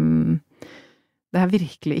 Det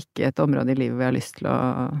virkelig ikke et område i livet hvor jeg har lyst til å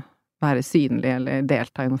være synlig eller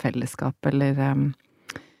delta i noe fellesskap, eller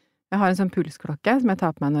jeg har en sånn pulsklokke som jeg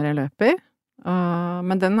tar på meg når jeg løper,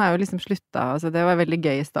 men den jo liksom slutta, altså det var veldig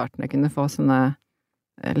gøy i starten å kunne få sånne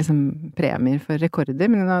liksom premier for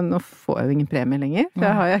rekorder, men nå får jeg jo ingen premie lenger,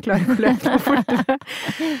 for jeg klarer ikke å løpe noe fortere.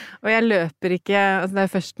 Og jeg løper ikke, altså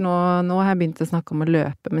det først nå har jeg begynt å snakke om å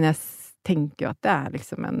løpe, men jeg tenker jo at det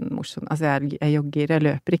liksom en morsom, altså jeg jogger, jeg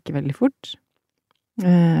løper ikke veldig fort.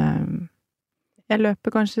 Jeg løper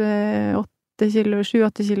kanskje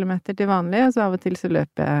 7-8 kilometer til vanlig, og så av og til så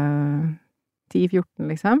løper jeg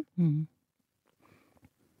 10-14 liksom.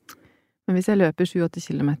 Men hvis jeg løper 7-8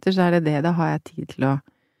 kilometer, så det, da har jeg tid til å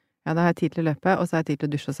løpe, og så har jeg tid til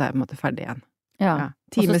å dusje, og så jeg på en måte ferdig igjen. Ja,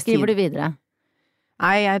 og så skriver du videre.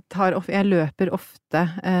 Nei, jeg løper ofte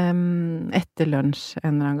etter lunsj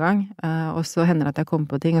en eller annen gang, og så hender det at jeg kommer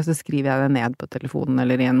på ting, og så skriver jeg det ned på telefonen,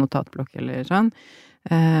 eller i en notatblokk, eller sånn.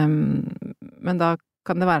 Men da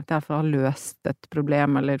kan det være at jeg i hvert fall har løst et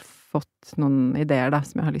problem, eller fått noen ideer da,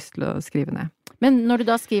 som jeg har lyst til å skrive ned. Men når du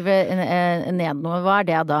da skriver ned noe, hva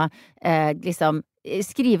det da? Liksom,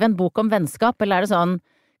 skrive en bok om vennskap, eller det sånn,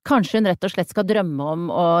 kanskje hun rett og slett skal drømme om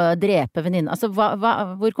å drepe venninne? Altså,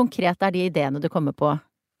 hvor konkret de ideene du kommer på?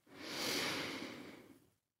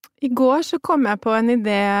 I går så kom jeg på en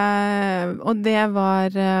idé, og det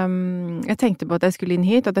var jeg tenkte på at jeg skulle inn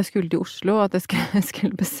hit, at jeg skulle til Oslo, at jeg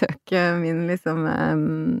skulle besøke min liksom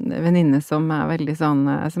venninne som veldig sånn,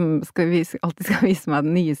 som alltid skal vise meg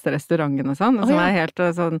den nyeste restauranten og sånn, og som helt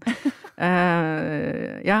sånn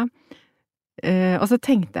ja. Og så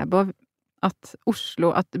tenkte jeg på at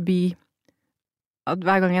Oslo, at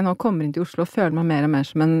hver gang jeg nå kommer inn til Oslo, føler meg mer og mer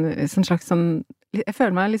som en sånn slags sånn, jeg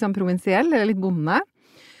føler meg litt sånn provinsiell, eller litt bonde.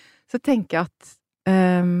 Så tenker jeg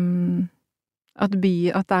at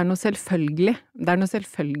det noe selvfølgelig. Det noe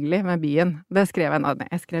selvfølgelig med byen. Det skrev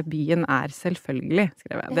jeg skrev byen selvfølgelig,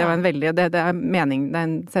 skrev jeg. Det var en veldig, det mening, det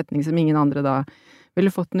en setning som ingen andre da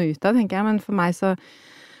ville fått noe ut av, tenker jeg. Men for meg så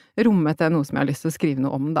rommet det noe som jeg har lyst til å skrive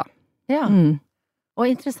noe om, da. Ja. Og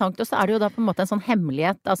interessant, og så det jo da på en måte en sånn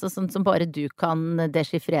hemmelighet, altså sånn som bare du kan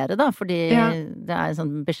deschiffrere da, fordi det en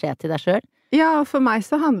sånn beskjed til deg selv. Ja, for meg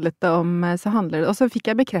så handlet det om, og så fikk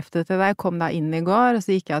jeg bekreftet det da jeg kom da inn i går, og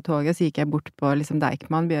så gikk jeg av toget, og så gikk jeg bort på liksom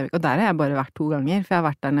Deichman, Bjørvik, og der har jeg bare vært 2 ganger, for jeg har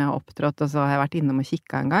vært der når jeg har opptrådt, og så har jeg vært innom og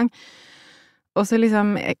kikket en gang. Og så liksom,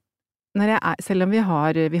 selv om vi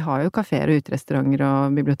har jo kaféer og uterestauranter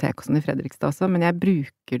og bibliotek og sånn i Fredrikstad også, men jeg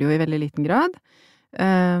bruker det jo i veldig liten grad.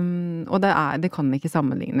 Og det kan ikke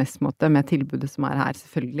sammenlignes med tilbudet som her,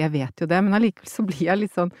 selvfølgelig, jeg vet jo det, men allikevel så blir jeg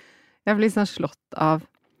litt sånn slått av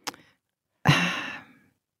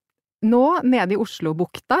nå, nede i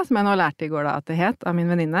Oslo-bukta, som jeg nå lærte i går da at det het, av min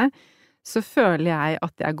venninne, så føler jeg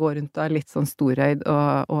at jeg går rundt og er litt sånn storøyd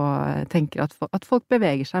og tenker at folk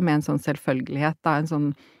beveger seg med en sånn selvfølgelighet, da,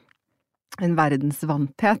 en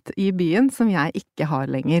verdensvanthet i byen som jeg ikke har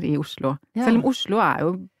lenger i Oslo. Ja. Selv om Oslo er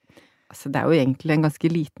jo, altså det er jo egentlig en ganske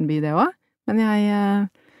liten by det også, men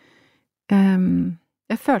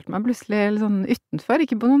jeg følte meg plutselig litt sånn utenfor,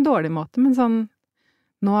 ikke på noen dårlig måte, men sånn,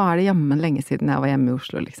 nå er det jammen lenge siden jeg var hjemme i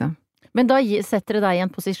Oslo, liksom. Men da setter det deg i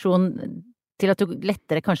en posisjon til at du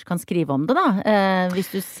lettere kanskje kan skrive om det da,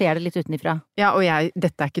 hvis du ser det litt utenifra. Ja, og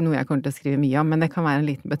dette er ikke noe jeg kommer til å skrive mye om, men det kan være en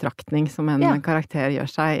liten betraktning som en karakter gjør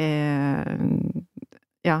seg.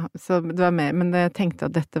 Ja, så det var mer, men jeg tenkte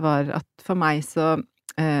at dette var, at for meg så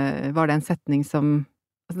var det en setning som,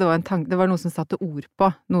 altså det var noe som satte ord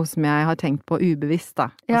på, noe som jeg har tenkt på ubevisst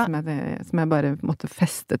da, og som jeg bare måtte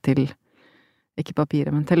feste til, ikke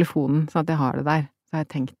papiret, men telefonen, sånn at jeg har det der. Så har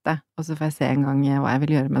jeg tenkt det, og så får jeg se en gang hva jeg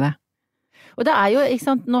vil gjøre med det. Og det er jo, ikke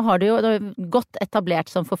sant, nå har du jo godt etablert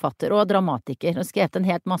som forfatter og dramatiker og skrevet en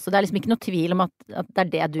helt masse, det er liksom ikke noe tvil om at det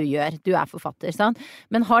er det du gjør, du er forfatter, sant?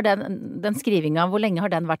 Men har den skrivinga, hvor lenge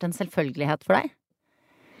har den vært en selvfølgelighet for deg?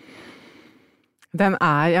 Den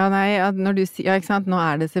når du sier, ikke sant, nå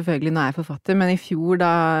er det selvfølgelig, nå er jeg forfatter, men i fjor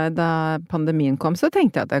da pandemien kom, så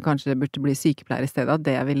tenkte jeg at jeg kanskje burde bli sykepleier i stedet, at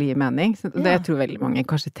det ville gi mening. Så det jeg tror veldig mange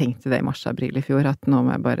kanskje tenkte det i mars-april i fjor, at nå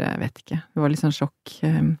må jeg bare, vet ikke, det var litt sånn sjokk.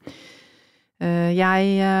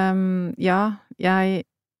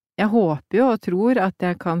 Jeg håper jo og tror at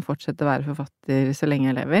jeg kan fortsette å være forfatter så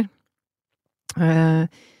lenge jeg lever.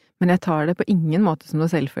 Men jeg tar det på ingen måte som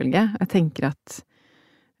noe selvfølge. Jeg tenker at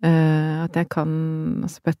jeg kan,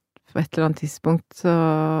 altså på et eller annet tidspunkt så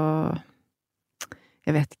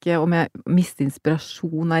jeg vet ikke om jeg mister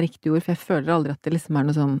inspirasjon er riktig ord, for jeg føler aldri at det liksom er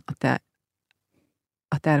noe sånn at jeg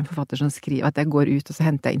er en forfatter som skriver, at jeg går ut og så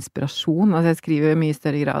henter jeg inspirasjon. Altså jeg skriver i mye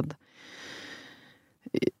større grad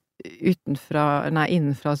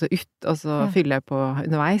innenfra, altså ut, og så fyller jeg på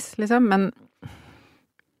underveis, liksom, men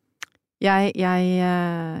jeg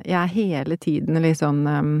er hele tiden litt sånn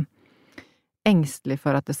engstelig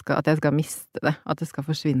for at jeg skal miste det, at det skal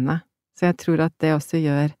forsvinne. Så jeg tror at det også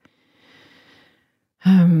gjør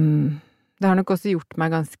det har nok også gjort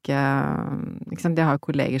meg ganske, ikke sant, jeg har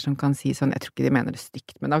kolleger som kan si sånn, jeg tror ikke de mener det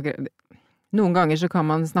stygt, men noen ganger så kan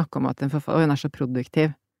man snakke om at hun er så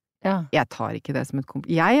produktiv. Ja. Jeg tar ikke det som et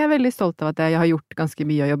Jeg er veldig stolt av at jeg har gjort ganske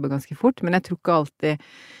mye og jobber ganske fort, men jeg tror ikke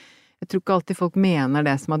alltid folk mener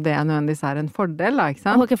det som at det nødvendigvis er en fordel, da, ikke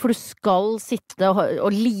sant? Ok, for du skal sitte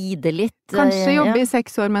og lide litt. Kanskje jobbe i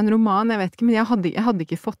 6 år med en roman, jeg vet ikke, men jeg hadde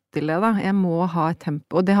ikke fått til det, da. Jeg må ha et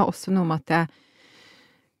tempo, og det har også noe med at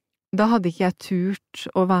da hadde ikke jeg turt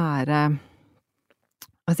å være,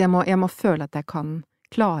 altså jeg må føle at jeg kan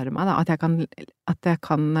klare meg, da, at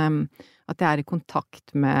jeg er i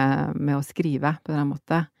kontakt med å skrive på den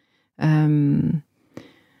måten.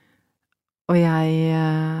 Og jeg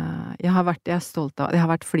er stolt av, jeg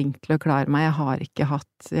har vært flink til å klare meg,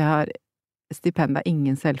 stipend er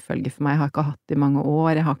ingen selvfølge for meg, jeg har ikke hatt det i mange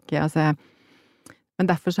år, men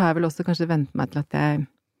derfor så har jeg vel også kanskje vent meg til at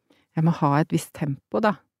jeg må ha et visst tempo,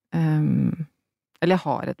 da. Eller jeg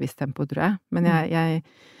har et visst tempo, tror jeg, men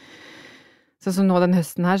sånn som nå den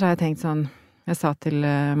høsten her, så har jeg tenkt sånn, jeg sa til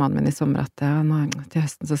mannen min i sommer at til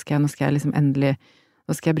høsten så skal jeg liksom endelig,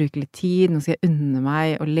 nå skal jeg bruke litt tid, nå skal jeg unne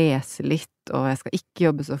meg og lese litt, og jeg skal ikke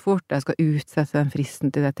jobbe så fort, jeg skal utsette den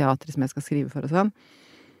fristen til det teatret som jeg skal skrive for og sånn.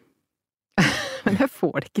 Men jeg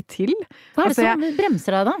får det ikke til. Hva er det som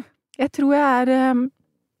bremser deg da?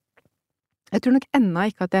 Jeg tror nok ennå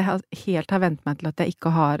ikke at jeg helt har vent meg til at jeg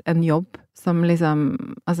ikke har en jobb som liksom,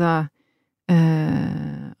 altså,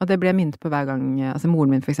 og det blir jeg minnet på hver gang, altså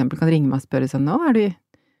moren min for eksempel kan ringe meg og spørre sånn, nå er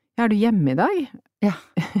du hjemme i dag? Ja.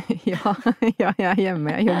 ja, jeg er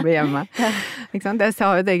hjemme, jeg jobber hjemme. Ikke sant? Jeg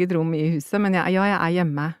har jo et eget rom i huset, men jeg er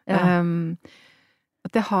hjemme. Ja.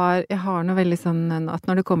 At jeg har noe veldig sånn, at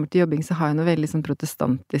når det kommer til jobbing så har jeg noe veldig sånn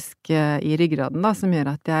protestantisk i ryggraden da, som gjør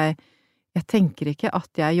at jeg tenker ikke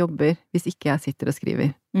at jeg jobber hvis ikke jeg sitter og skriver.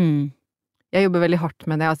 Jeg jobber veldig hardt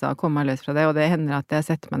med det, altså, å komme meg løs fra det, og det hender at jeg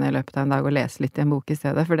setter meg ned i løpet av en dag og leser litt i en bok i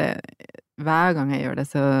stedet, for hver gang jeg gjør det,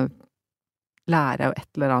 så lærer jeg jo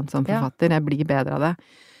et eller annet som forfatter, jeg blir bedre av det.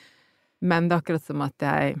 Men det er akkurat som at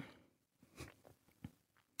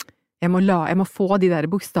jeg må få de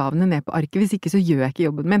der bokstavene ned på arket, hvis ikke så gjør jeg ikke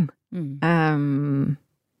jobben min.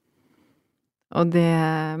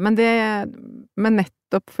 Men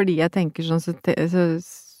nettopp fordi jeg tenker sånn, så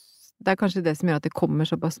det er kanskje det som gjør at det kommer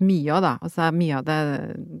såpass mye av da, og så er mye av det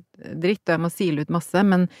dritt, og jeg må sile ut masse,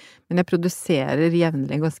 men jeg produserer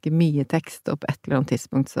jevnlig ganske mye tekst, og på et eller annet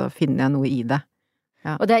tidspunkt så finner jeg noe i det.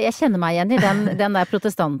 Ja. Og jeg kjenner meg igjen i den der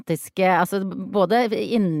protestantiske, altså både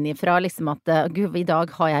innenifra liksom at, gud, i dag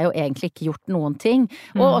har jeg jo egentlig ikke gjort noen ting,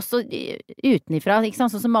 og også utenifra, ikke sant,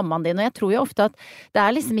 sånn som mammaen din, og jeg tror jo ofte at det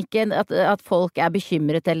er liksom ikke at folk er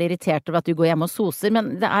bekymret eller irritert over at du går hjemme og soser,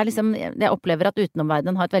 men det er liksom, jeg opplever at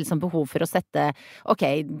utenomverdenen har et veldig sånn behov for å sette, ok,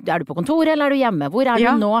 er du på kontoret eller er du hjemme? Hvor er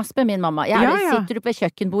du nå, spør min mamma. Sitter du på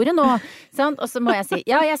kjøkkenbordet nå? Sant? Og så må jeg si,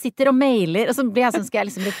 jeg sitter og mailer, og så blir jeg sånn, skal jeg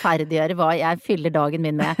liksom rettferdiggjøre hva jeg fyller dagen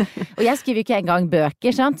min med. Og jeg skriver jo ikke engang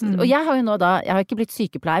bøker, sant? Og jeg har jo nå da, jeg har ikke blitt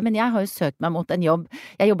sykepleier, men jeg har jo søkt meg mot en jobb.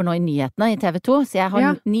 Jeg jobber nå i nyhetene i TV 2, så jeg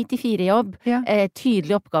har 9-4 jobb,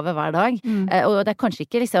 tydelig oppgave hver dag. Og det er kanskje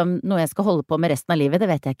ikke liksom noe jeg skal holde på med resten av livet, det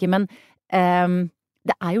vet jeg ikke, men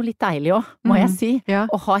det er jo litt deilig også, må jeg si,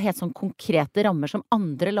 å ha helt sånn konkrete rammer som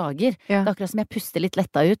andre lager. Det er akkurat som jeg puster litt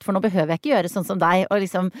letta ut, for nå behøver jeg ikke gjøre sånn som deg, og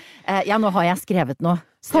liksom, nå har jeg skrevet noe.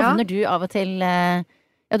 Savner du av og til...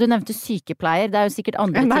 du nevnte sykepleier, det er jo sikkert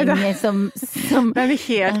andre ting som... Det er jo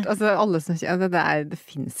helt, altså alle som det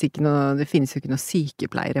finnes jo ikke noe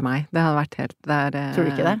sykepleier i meg. Det hadde vært helt... Tror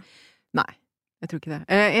du ikke det? Nei, jeg tror ikke det.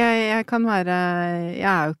 Jeg kan være... Jeg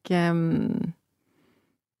er jo ikke...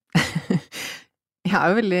 Jeg er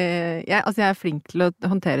jo veldig... jeg er flink til å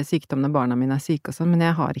håndtere sykdom når barna mine er syke og sånn, men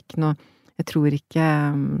jeg har ikke noe... Jeg tror ikke...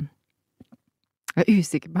 Jeg er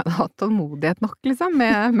usikker på om jeg har hatt tålmodighet nok, liksom,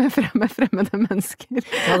 med fremmede mennesker.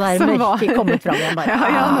 Ja, det er mørket kommet fram igjen, bare.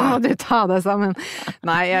 Ja, nå må du ta deg sammen.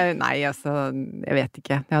 Nei, altså, jeg vet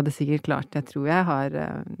ikke. Jeg hadde sikkert klart. Jeg tror jeg har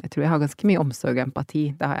ganske mye omsorg og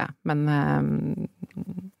empati, det har jeg. Men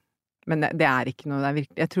det er ikke noe, det er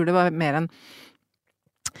virkelig... Jeg tror det var mer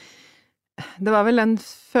det var vel den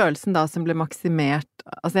følelsen da som ble maksimert.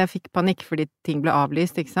 Altså jeg fikk panikk fordi ting ble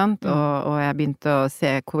avlyst, ikke sant? Og jeg begynte å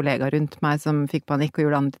se kollegaer rundt meg som fikk panikk og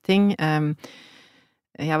gjorde andre ting.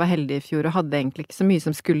 Jeg var heldig i fjor og hadde egentlig ikke så mye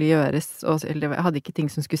som skulle gjøres, eller jeg hadde ikke ting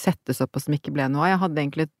som skulle settes opp og som ikke ble noe. Jeg hadde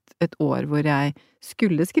egentlig et år hvor jeg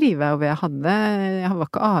skulle skrive, og jeg var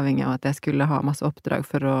ikke avhengig av at jeg skulle ha masse oppdrag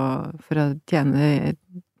for å tjene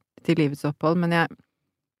til livets opphold, men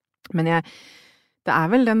jeg det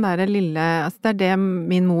er vel den der lille, altså det er det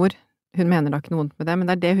min mor, hun mener da ikke noe vondt med det, men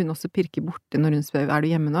det er det hun også pirker borti når hun spør, er du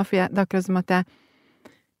hjemme nå? For det er akkurat som at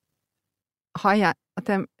har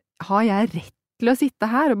jeg rett til å sitte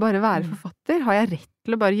her og bare være forfatter? Har jeg rett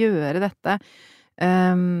til å bare gjøre dette,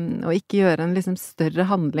 og ikke gjøre en liksom større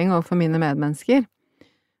handling overfor mine medmennesker?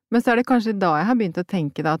 Men så er det kanskje da jeg har begynt å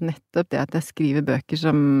tenke da, at nettopp det at jeg skriver bøker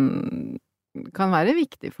som kan være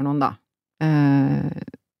viktig for noen da,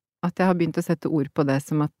 at jeg har begynt å sette ord på det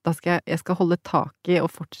som at da jeg skal holde tak i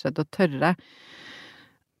og fortsette å tørre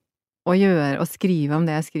å gjøre og skrive om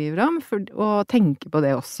det jeg skriver om, og tenke på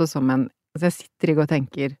det også som altså jeg sitter ikke og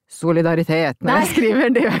tenker solidaritet når jeg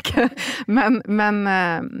skriver, det gjør jeg ikke,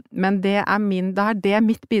 men det da er det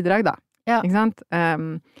mitt bidrag da, ikke sant?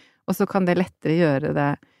 Og så kan det lettere gjøre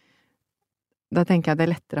det, da tenker jeg at det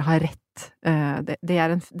er lettere å ha rett. Det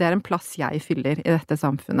er en plass jeg fyller i dette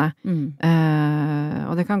samfunnet.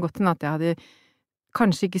 Og det kan godt hende at jeg hadde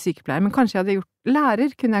kanskje ikke sykepleier, men kanskje jeg hadde gjort lærer,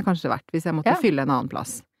 kunne jeg kanskje vært hvis jeg måtte fylle en annen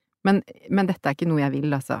plass. Men dette er ikke noe jeg vil,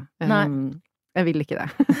 altså. Jeg vil ikke det.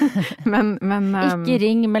 Men ikke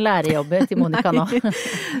ring med lærerjobber til Monica nå.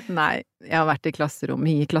 Nei, jeg har vært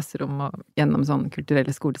mye i klasserom og gjennom sånn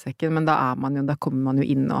kulturelle skolesekker, men da kommer man jo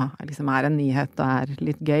inn og liksom er en nyhet og er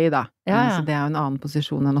litt gøy da. Så det er jo en annen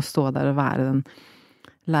posisjon enn å stå der og være den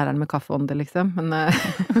læreren med kaffeånde, liksom.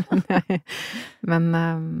 Men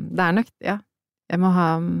det er nok,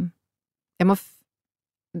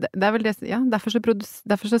 det er vel det, derfor så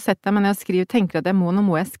setter jeg meg ned og skriver, tenker at nå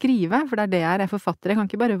må jeg skrive, for det er det jeg er forfatter. Jeg kan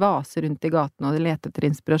ikke bare vase rundt i gaten og lete etter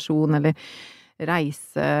inspirasjon, eller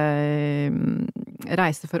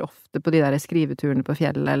reise for ofte på de der skriveturene på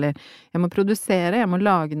fjellet, eller jeg må produsere, jeg må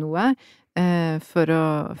lage noe for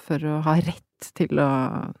å ha rett til å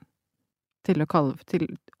kalle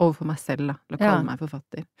overfor meg selv, da, til å kalle meg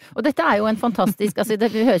forfatter. Og dette er jo en fantastisk, altså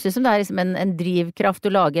det høres ut som det er liksom en drivkraft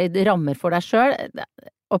du lager rammer for deg selv.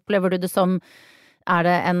 Opplever du det som, er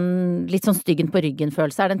det en litt sånn styggen på ryggen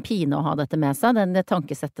følelse? Er det en pine å ha dette med seg, det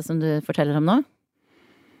tankesettet som du forteller om nå?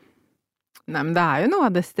 Nei, men det er jo noe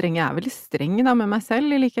av det strenge. Jeg er veldig streng da med meg selv,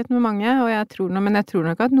 i likhet med mange, og jeg tror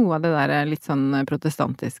nok at noe av det der litt sånn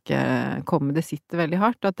protestantiske det sitter veldig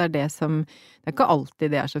hardt, og at det er det som, det er ikke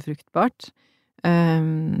alltid det er så fruktbart.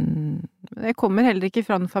 Jeg kommer heller ikke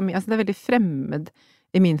fra en familie, altså det er veldig fremmed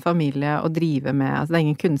i min familie å drive med, altså det er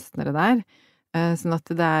ingen kunstnere der, sånn at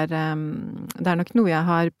det er nok noe jeg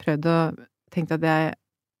har prøvd å tenke at det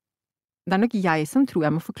er nok jeg som tror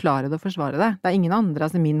jeg må forklare det og forsvare det. Det er ingen andre,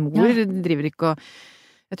 altså min mor driver ikke og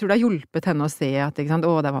jeg tror det har hjulpet henne å se at, ikke sant,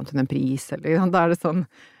 der vant hun en pris, eller, ikke sant, da det sånn,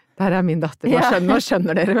 der min datter, nå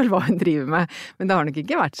skjønner dere vel hva hun driver med, men det har nok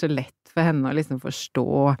ikke vært så lett for henne å liksom forstå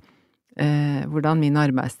hvordan min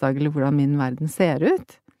arbeidsdag, eller hvordan min verden ser ut.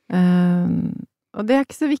 Og det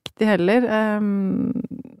ikke så viktig heller,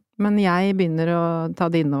 men jeg begynner å ta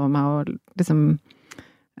det innover meg og liksom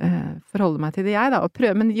forholde meg til det jeg da, og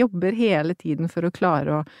prøve, men jobber hele tiden for å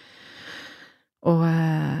klare å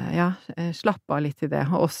slappe av litt i det,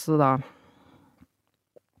 og også da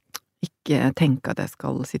ikke tenke at jeg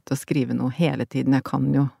skal sitte og skrive noe hele tiden. Jeg kan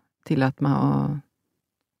jo tillate meg å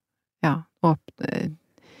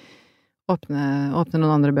åpne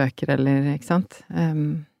noen andre bøker, eller, ikke sant?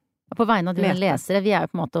 Og på vegne av dine lesere, vi jo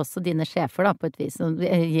på en måte også dine sjefer da, på et vis, og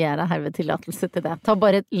jeg gir deg herved tillatelse til det.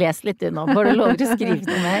 Bare les litt unna, bare lover å skrive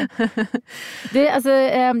noe mer.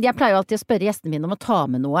 Jeg pleier jo alltid å spørre gjestene mine om å ta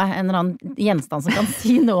med noe, en eller annen gjenstand som kan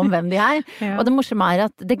si noe om hvem de er. Ja. Og det morsomme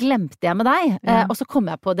at det glemte jeg med deg, og så kom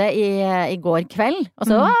jeg på det i går kveld, og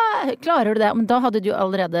så, klarer du det? Men da hadde du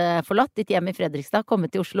allerede forlatt ditt hjem i Fredrikstad,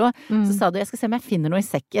 kommet til Oslo, så sa du, jeg skal se om jeg finner noe i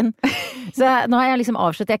sekken. Så nå har jeg liksom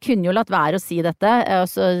avsluttet, jeg kunne jo latt være å si dette, og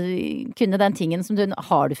så kunne den tingen som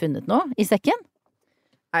har du funnet noe i sekken?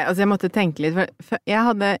 Nei, jeg måtte tenke litt, for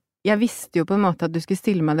jeg visste jo på en måte at du skulle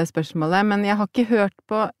stille meg det spørsmålet, men jeg har ikke hørt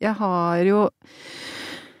på, jeg har jo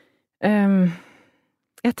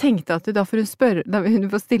jeg tenkte at da får hun spørre, da hun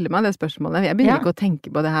får stille meg det spørsmålet, jeg begynner ikke å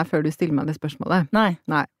tenke på det her før du stiller meg det spørsmålet. Nei,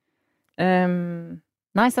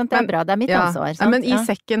 sant, det bra, det mitt ansvar, sant? Men i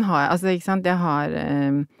sekken har jeg, altså ikke sant,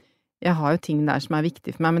 jeg har jo ting der som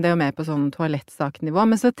viktig for meg, men det jo mer på sånn toalettsaknivå.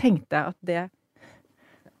 Men så tenkte jeg at det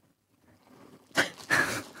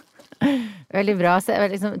Veldig bra.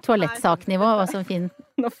 Liksom, toalettsaknivå var så fint.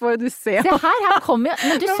 Nå får du se. Se her kommer jo.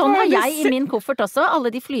 Men sånn har jeg i min koffert også. Alle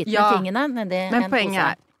de flytende tingene. Men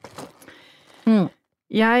poenget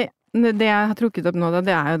det jeg har trukket opp nå da,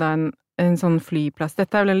 det jo da en sånn flyplass.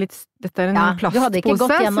 Dette vel dette en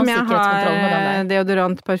plastpose som jeg har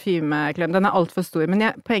deodorant, parfyme, klem. Den alt for stor. Men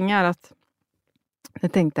poenget at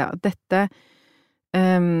jeg tenkte at dette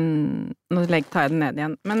nå tar jeg den ned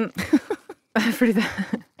igjen. Men fordi det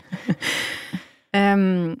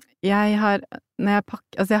jeg har når jeg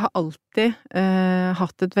pakker, altså jeg har alltid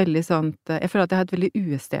hatt et veldig sånt jeg føler at jeg har et veldig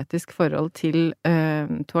uestetisk forhold til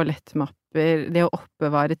toalettmapper, det å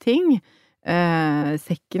oppbevare ting.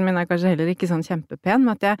 Sekken min kanskje heller ikke sånn kjempepen,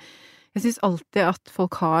 men at jeg synes alltid at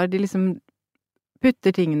folk de liksom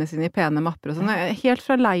putter tingene sine i pene mapper og sånn. Helt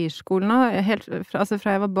fra leirskolen altså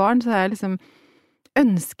fra jeg var barn, så har jeg liksom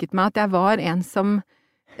ønsket meg at jeg var en som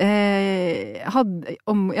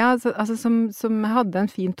som hadde en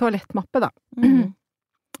fin toalettmappe da.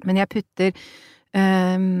 Men jeg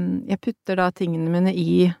putter da tingene mine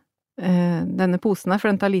i denne posen her, for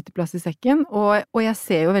den tar lite plass i sekken, og jeg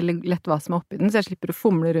ser jo veldig lett hva som oppi den, så jeg slipper å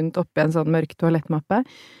fumle rundt oppi en sånn mørk toalettmappe.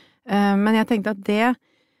 Men jeg tenkte at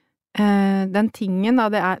den tingen da,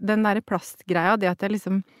 den der plastgreia, det at jeg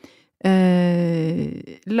liksom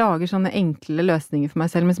lager sånne enkle løsninger for meg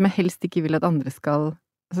selv, men som jeg helst ikke vil at andre skal,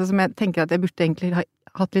 altså som jeg tenker at jeg burde egentlig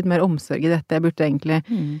hatt litt mer omsorg i dette, jeg burde egentlig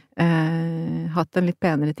hatt en litt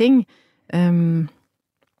penere ting.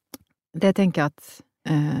 Det tenker jeg at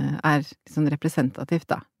sånn representativt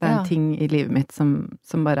da. Det en ting i livet mitt som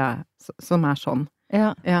bare som sånn.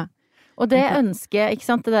 Ja. Og det ønsket, ikke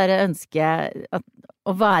sant, det der ønsket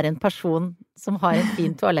å være en person som har en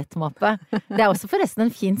fin toalettmappe. Det også forresten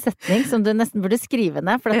en fin setning som du nesten burde skrive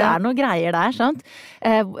ned, for det noen greier der, sant?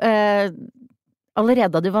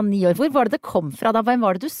 Allerede da du var 9 år, hvor var det kom fra da? Hvem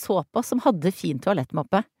var det du så på som hadde fin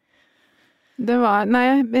toalettmappe? Jeg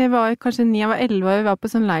var kanskje 9, jeg var 11 år, vi var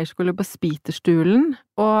på sånn leirskole på Spiterstulen,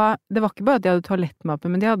 og det var ikke bare at de hadde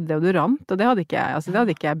toalettmappe, men de hadde deodorant, og det hadde ikke jeg, det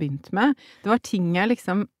hadde ikke jeg begynt med. Det var ting jeg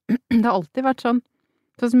liksom, det har alltid vært sånn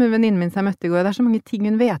som venninnen min som jeg møtte i går, det så mange ting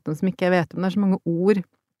hun vet om som ikke jeg vet om, det så mange ord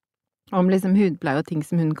om liksom hudpleie og ting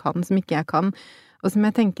som hun kan, som ikke jeg kan, og som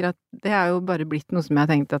jeg tenker at det jo bare blitt noe som jeg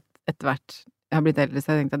har tenkt at etter hvert jeg har blitt eldre,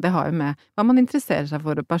 så jeg tenkte at det har jo med hva man interesserer seg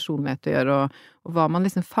for og personlighet å gjøre, og hva man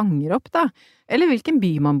liksom fanger opp da. Eller hvilken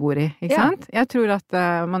by man bor i, ikke sant? Jeg tror at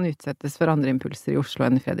man utsettes for andre impulser i Oslo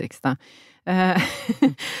enn i Fredrikstad.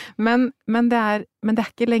 Men det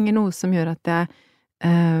ikke lenger noe som gjør at jeg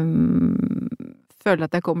føler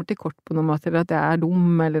at jeg kommer til kort på noen måte, eller at jeg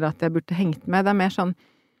dum, eller at jeg burde hengt med. Det mer sånn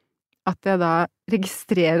at jeg da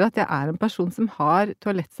registrerer at jeg en person som har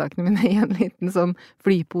toalettsakene mine i en liten sånn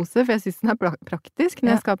flypose, for jeg synes den praktisk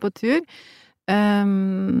når jeg skal på tur.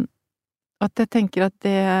 At jeg tenker at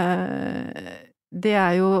det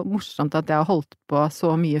jo morsomt at jeg har holdt på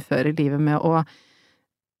så mye før i livet med å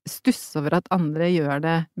stusse over at andre gjør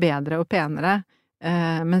det bedre og penere,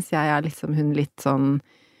 Mens jeg liksom hun litt sånn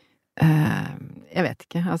jeg vet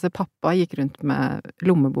ikke, altså pappa gikk rundt med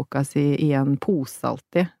lommeboka si i en pose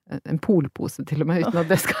alltid, en polpose til og med, uten at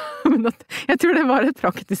det skal, men jeg tror det var et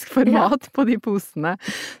praktisk format på de posene.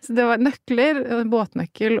 Så det var nøkler,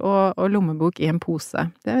 båtnøkkel og lommebok i en pose.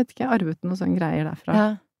 Det vet ikke, jeg arvet noen sånne greier derfra.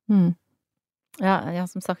 Ja. Ja,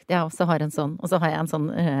 som sagt, jeg også har en sånn, og så har jeg en sånn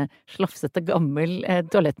slafsete gammel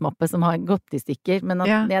toalettmappe som har gått i stykker, men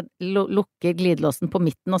at jeg lukker glidelåsen på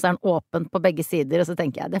midten, og så er den åpen på begge sider, og så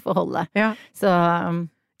tenker jeg, det får holde. Så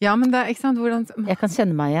ja, men det, ikke sant, hvordan jeg kan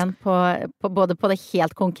kjenne meg igjen på både på det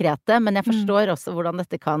helt konkrete, men jeg forstår også hvordan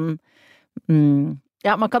dette kan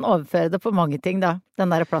ja, man kan overføre det på mange ting da, den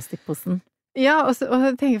der plastikkposen. Ja, og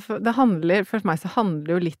jeg tenker, det handler, for meg så handler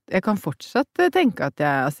det jo litt, jeg kan fortsatt tenke at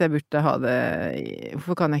jeg burde ha det,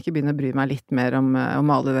 hvorfor kan jeg ikke begynne å bry meg litt mer om å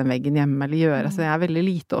male den veggen hjemme eller gjøre, altså jeg er veldig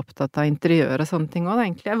lite opptatt av interiør og sånne ting også,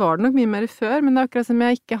 egentlig. Jeg var det nok mye mer før, men det er akkurat som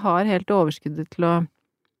jeg ikke har helt overskuddet til å,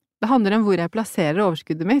 det handler om hvor jeg plasserer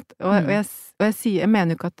overskuddet mitt, og jeg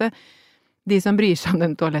mener jo ikke at de som bryr seg om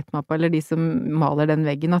den toalettmappa, eller de som maler den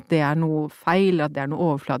veggen, at det er noe feil, at det er noe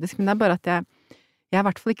overfladisk, men det er bare at jeg er i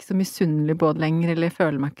hvert fall ikke så misunnelig på det lenger, eller jeg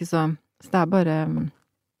føler meg ikke så det er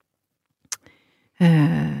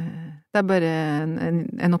bare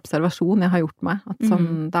en observasjon jeg har gjort meg, at sånn,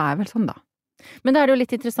 det er vel sånn da. Men da er det jo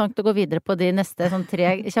litt interessant å gå videre på de neste sånn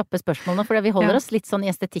 3 kjappe spørsmålene, for vi holder oss litt sånn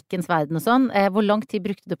i estetikkens verden og sånn. Hvor lang tid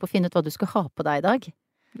brukte du på å finne ut hva du skulle ha på deg i dag?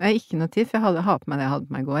 Ikke noe tid, for jeg har på meg det jeg hadde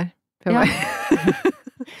på meg i går.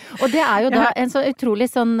 Og det er jo da en så utrolig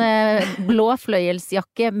sånn blå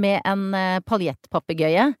fløyelsjakke med en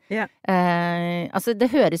paljettpappegøye. Altså det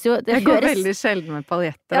høres jo jeg går veldig sjelden med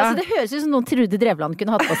paljetter. Ja, altså det høres jo som noen Trude Drevland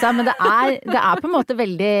kunne hatt på seg, men det er på en måte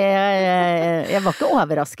veldig jeg var ikke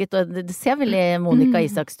overrasket, og det ser veldig Monica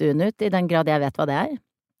Isakstuen ut, i den grad jeg vet hva det er.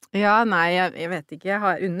 Ja, nei, jeg vet ikke.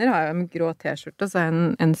 Under har jeg en grå t-skjorte, og så har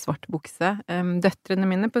jeg en svart bukse. Døtrene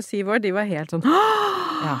mine på 7 år, de var helt sånn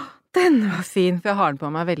ja. Den var fin, for jeg har den på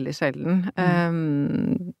meg veldig sjelden.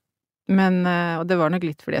 Men, og det var nok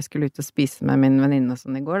litt fordi jeg skulle ut og spise med min venninne og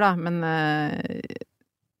sånn i går, da. Men,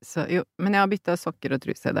 men jeg har byttet sokker og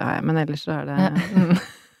truse, det har jeg. Men ellers så er det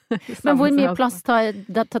Men hvor mye plass tar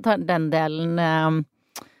den delen?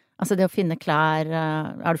 Altså det å finne klær,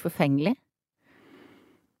 er du forfengelig?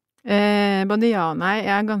 Både ja og nei.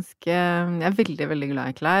 Jeg er veldig, veldig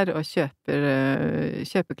glad i klær, og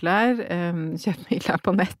kjøper klær. Kjøper mye klær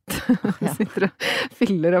på nett. Sitter og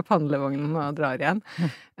fyller opp handlevognen og drar igjen.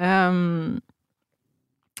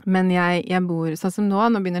 Men jeg bor, sånn som nå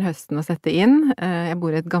begynner høsten å sette inn. Jeg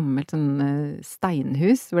bor i et gammelt sånn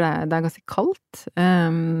steinhus, hvor det er ganske kaldt.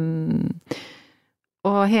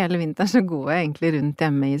 Og hele vinteren så går jeg egentlig rundt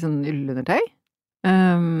hjemme i sånn ullundertøy.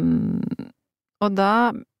 Og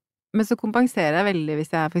da men så kompenserer jeg veldig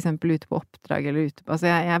hvis jeg er for eksempel ute på oppdrag eller ute på, altså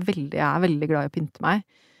jeg er veldig glad i å pynte meg.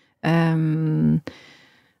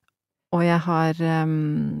 Og jeg har,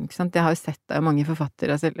 ikke sant, jeg har jo sett mange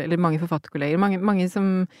forfattere, altså, eller mange forfatterkolleger, mange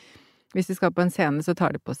som, hvis de skal på en scene, så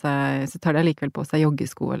tar de allikevel på seg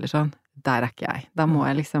joggesko eller sånn. Der er ikke jeg. Da må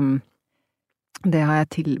jeg liksom, det har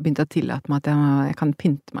jeg begynt å tillate meg at jeg kan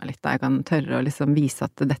pynte meg litt, da jeg kan tørre å liksom vise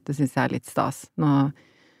at dette synes jeg er litt stas. Nå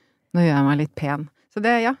gjør jeg meg litt pen. Så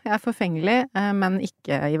det, ja, jeg er forfengelig, men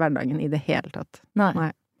ikke i hverdagen i det hele tatt. Nei.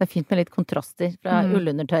 Det er fint med litt kontraster fra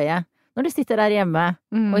ullundertøyet. Når du sitter der hjemme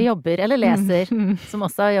og jobber, eller leser, som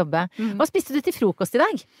også har jobbet. Hva spiste du til frokost i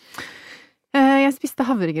dag? Jeg spiste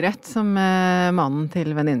havregrøt som mannen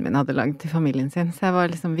til venninnen min hadde lagd til familien sin. Så jeg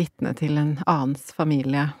var liksom vitne til en annens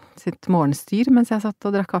familie sitt morgenstyr, mens jeg satt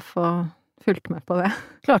og drakk kaffe og fulgte med på det.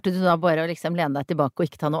 Klarte du da bare å liksom lene deg tilbake og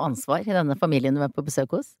ikke ta noe ansvar i denne familien du var på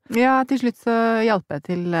besøk hos? Ja, til slutt så hjalp jeg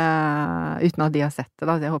til, uten at de har sett det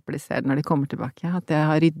da, jeg håper de ser det når de kommer tilbake, at jeg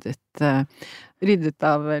har ryddet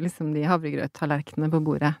av liksom de havregrøttallerkenene på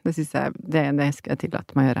bordet. Det synes jeg, det skal jeg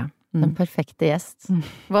tillate meg å gjøre. Den perfekte gjest.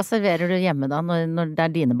 Hva serverer du hjemme da, når det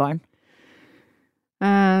er dine barn?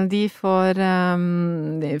 De får,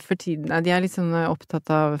 for tiden, de er litt sånn opptatt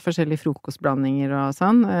av forskjellige frokostblandinger og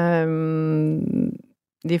sånn.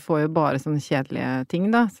 De får jo bare sånne kjedelige ting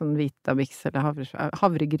da, sånn Vitabix eller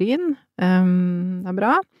havregryn. Det er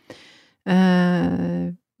bra.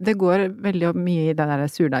 Det går veldig mye i det der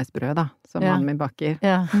surdeigsbrød da, som mannen min baker.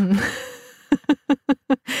 Ja.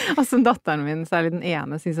 Og som datteren min, særlig den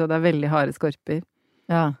ene, synes det er veldig harde skorper.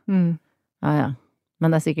 Ja. Ja. Men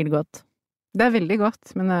det er sikkert godt. Det er veldig godt,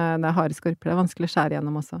 men det er harde skorper. Det er vanskelig å skjære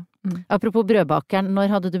gjennom også. Apropos brødbakeren,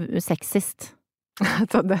 når hadde du sex sist?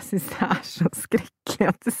 Det synes jeg er så skrekkelig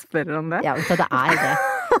at du spør om det. Ja, det er det.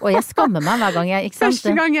 Og jeg skammer meg hver gang jeg, ikke sant?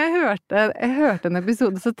 Første gang jeg hørte en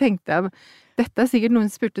episode, så tenkte jeg, dette sikkert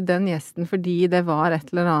noen spurte den gjesten fordi det var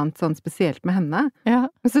et eller annet sånn spesielt med henne. Ja.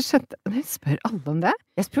 Men så skjønte jeg, spør alle om det?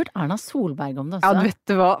 Jeg spurte Erna Solberg om det Ja, også. du vet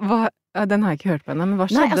hva den har jeg ikke hørt på henne, men hva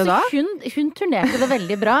skjedde da? Hun turnerte det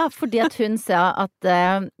veldig bra, fordi at hun sa at,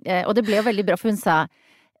 og det ble jo veldig bra, for hun sa,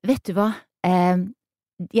 vet du hva,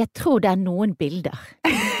 jeg tror det noen bilder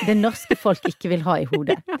det norske folk ikke vil ha i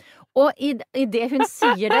hodet. Og i det hun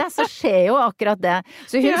sier det, så skjer jo akkurat det.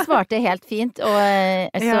 Så hun svarte helt fint, og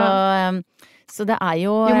så det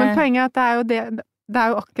jo Jo, men poenget er at det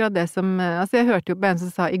jo akkurat det som, altså jeg hørte jo på en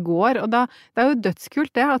som sa i går, og da, det jo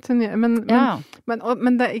dødskult det, at hun,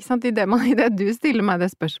 men det, ikke sant, i det du stiller meg det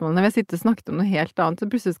spørsmålet, når vi sitter og snakket om noe helt annet, så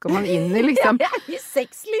plutselig skal man inn i liksom, i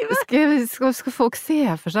sexlivet. Skal folk se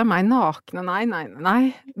for seg meg nakne?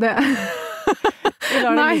 Nei, det... Vi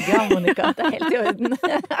lar det ligge, Monica, det helt i orden.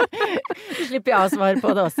 Så slipper jeg å svare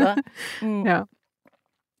på det også. Ja.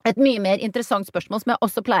 Et mye mer interessant spørsmål som jeg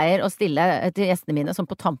også pleier å stille til gjestene mine, som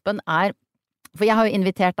på tampen for jeg har jo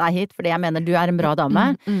invitert deg hit fordi jeg mener du en bra dame.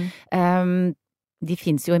 De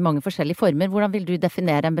finnes jo i mange forskjellige former. Hvordan vil du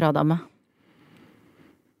definere en bra dame?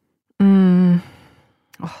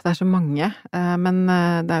 Det så mange, men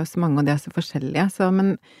det jo så mange, og de så forskjellige,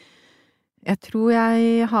 men jeg tror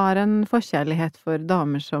jeg har en forkjærlighet for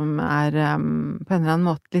damer som på en eller annen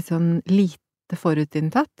måte litt sånn lite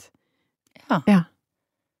forutinntatt. Ja.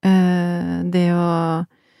 Det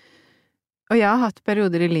og jeg har hatt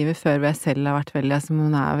perioder i livet før hvor jeg selv har vært veldig, som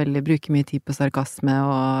hun bruker mye tid på sarkasme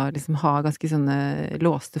og liksom har ganske sånne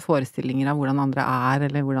låste forestillinger av hvordan andre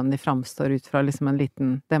eller hvordan de framstår ut fra liksom en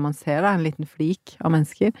liten, det man ser en liten flik av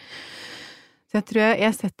mennesker. Så jeg tror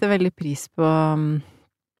jeg setter veldig pris på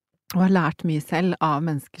og har lært mye selv av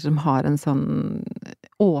mennesker som har en sånn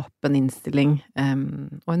åpen innstilling,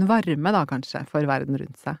 og en varme da kanskje, for verden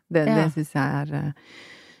rundt seg. Det synes jeg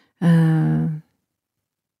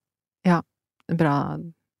bra.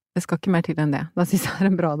 Det skal ikke mer til enn det. Da synes jeg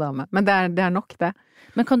en bra dame. Men det nok det.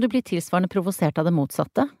 Men kan du bli tilsvarende provosert av det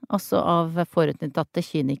motsatte? Altså av forutinntatte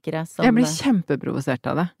kynikere som... Jeg blir kjempeprovosert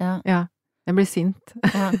av det. Ja. Jeg blir sint.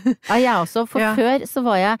 Ja, jeg også. For før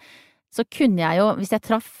så kunne jeg jo, hvis jeg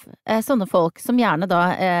traff sånne folk som gjerne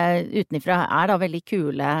da utenifra da veldig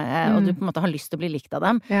kule, og du på en måte har lyst til å bli likt av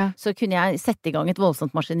dem, så kunne jeg sette i gang et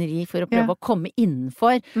voldsomt maskineri for å prøve å komme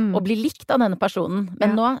innenfor og bli likt av denne personen.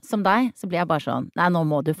 Men nå, som deg, så blir jeg bare sånn, nei, nå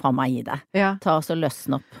må du faen meg gi det. Ta oss og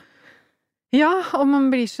løsne opp. Ja, og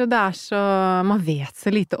man blir så, man vet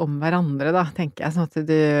så lite om hverandre da, tenker jeg, sånn at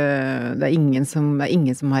det ingen som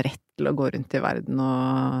har rett til å gå rundt i verden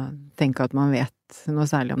og tenke at man vet noe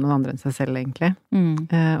særlig om noen andre enn seg selv, egentlig.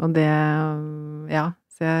 Og det,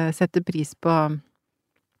 så jeg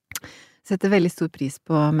setter veldig stor pris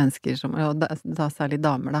på mennesker som, og da særlig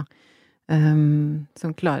damer da,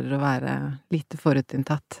 som klarer å være lite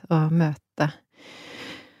forutinntatt og møte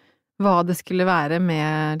hva det skulle være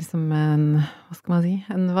med liksom hva skal man si,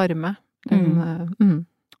 en varme.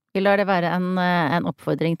 Vi lar det være en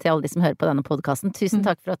oppfordring til alle de som hører på denne podcasten. Tusen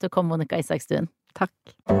takk for at du kom, Monica Isakstuen. Takk.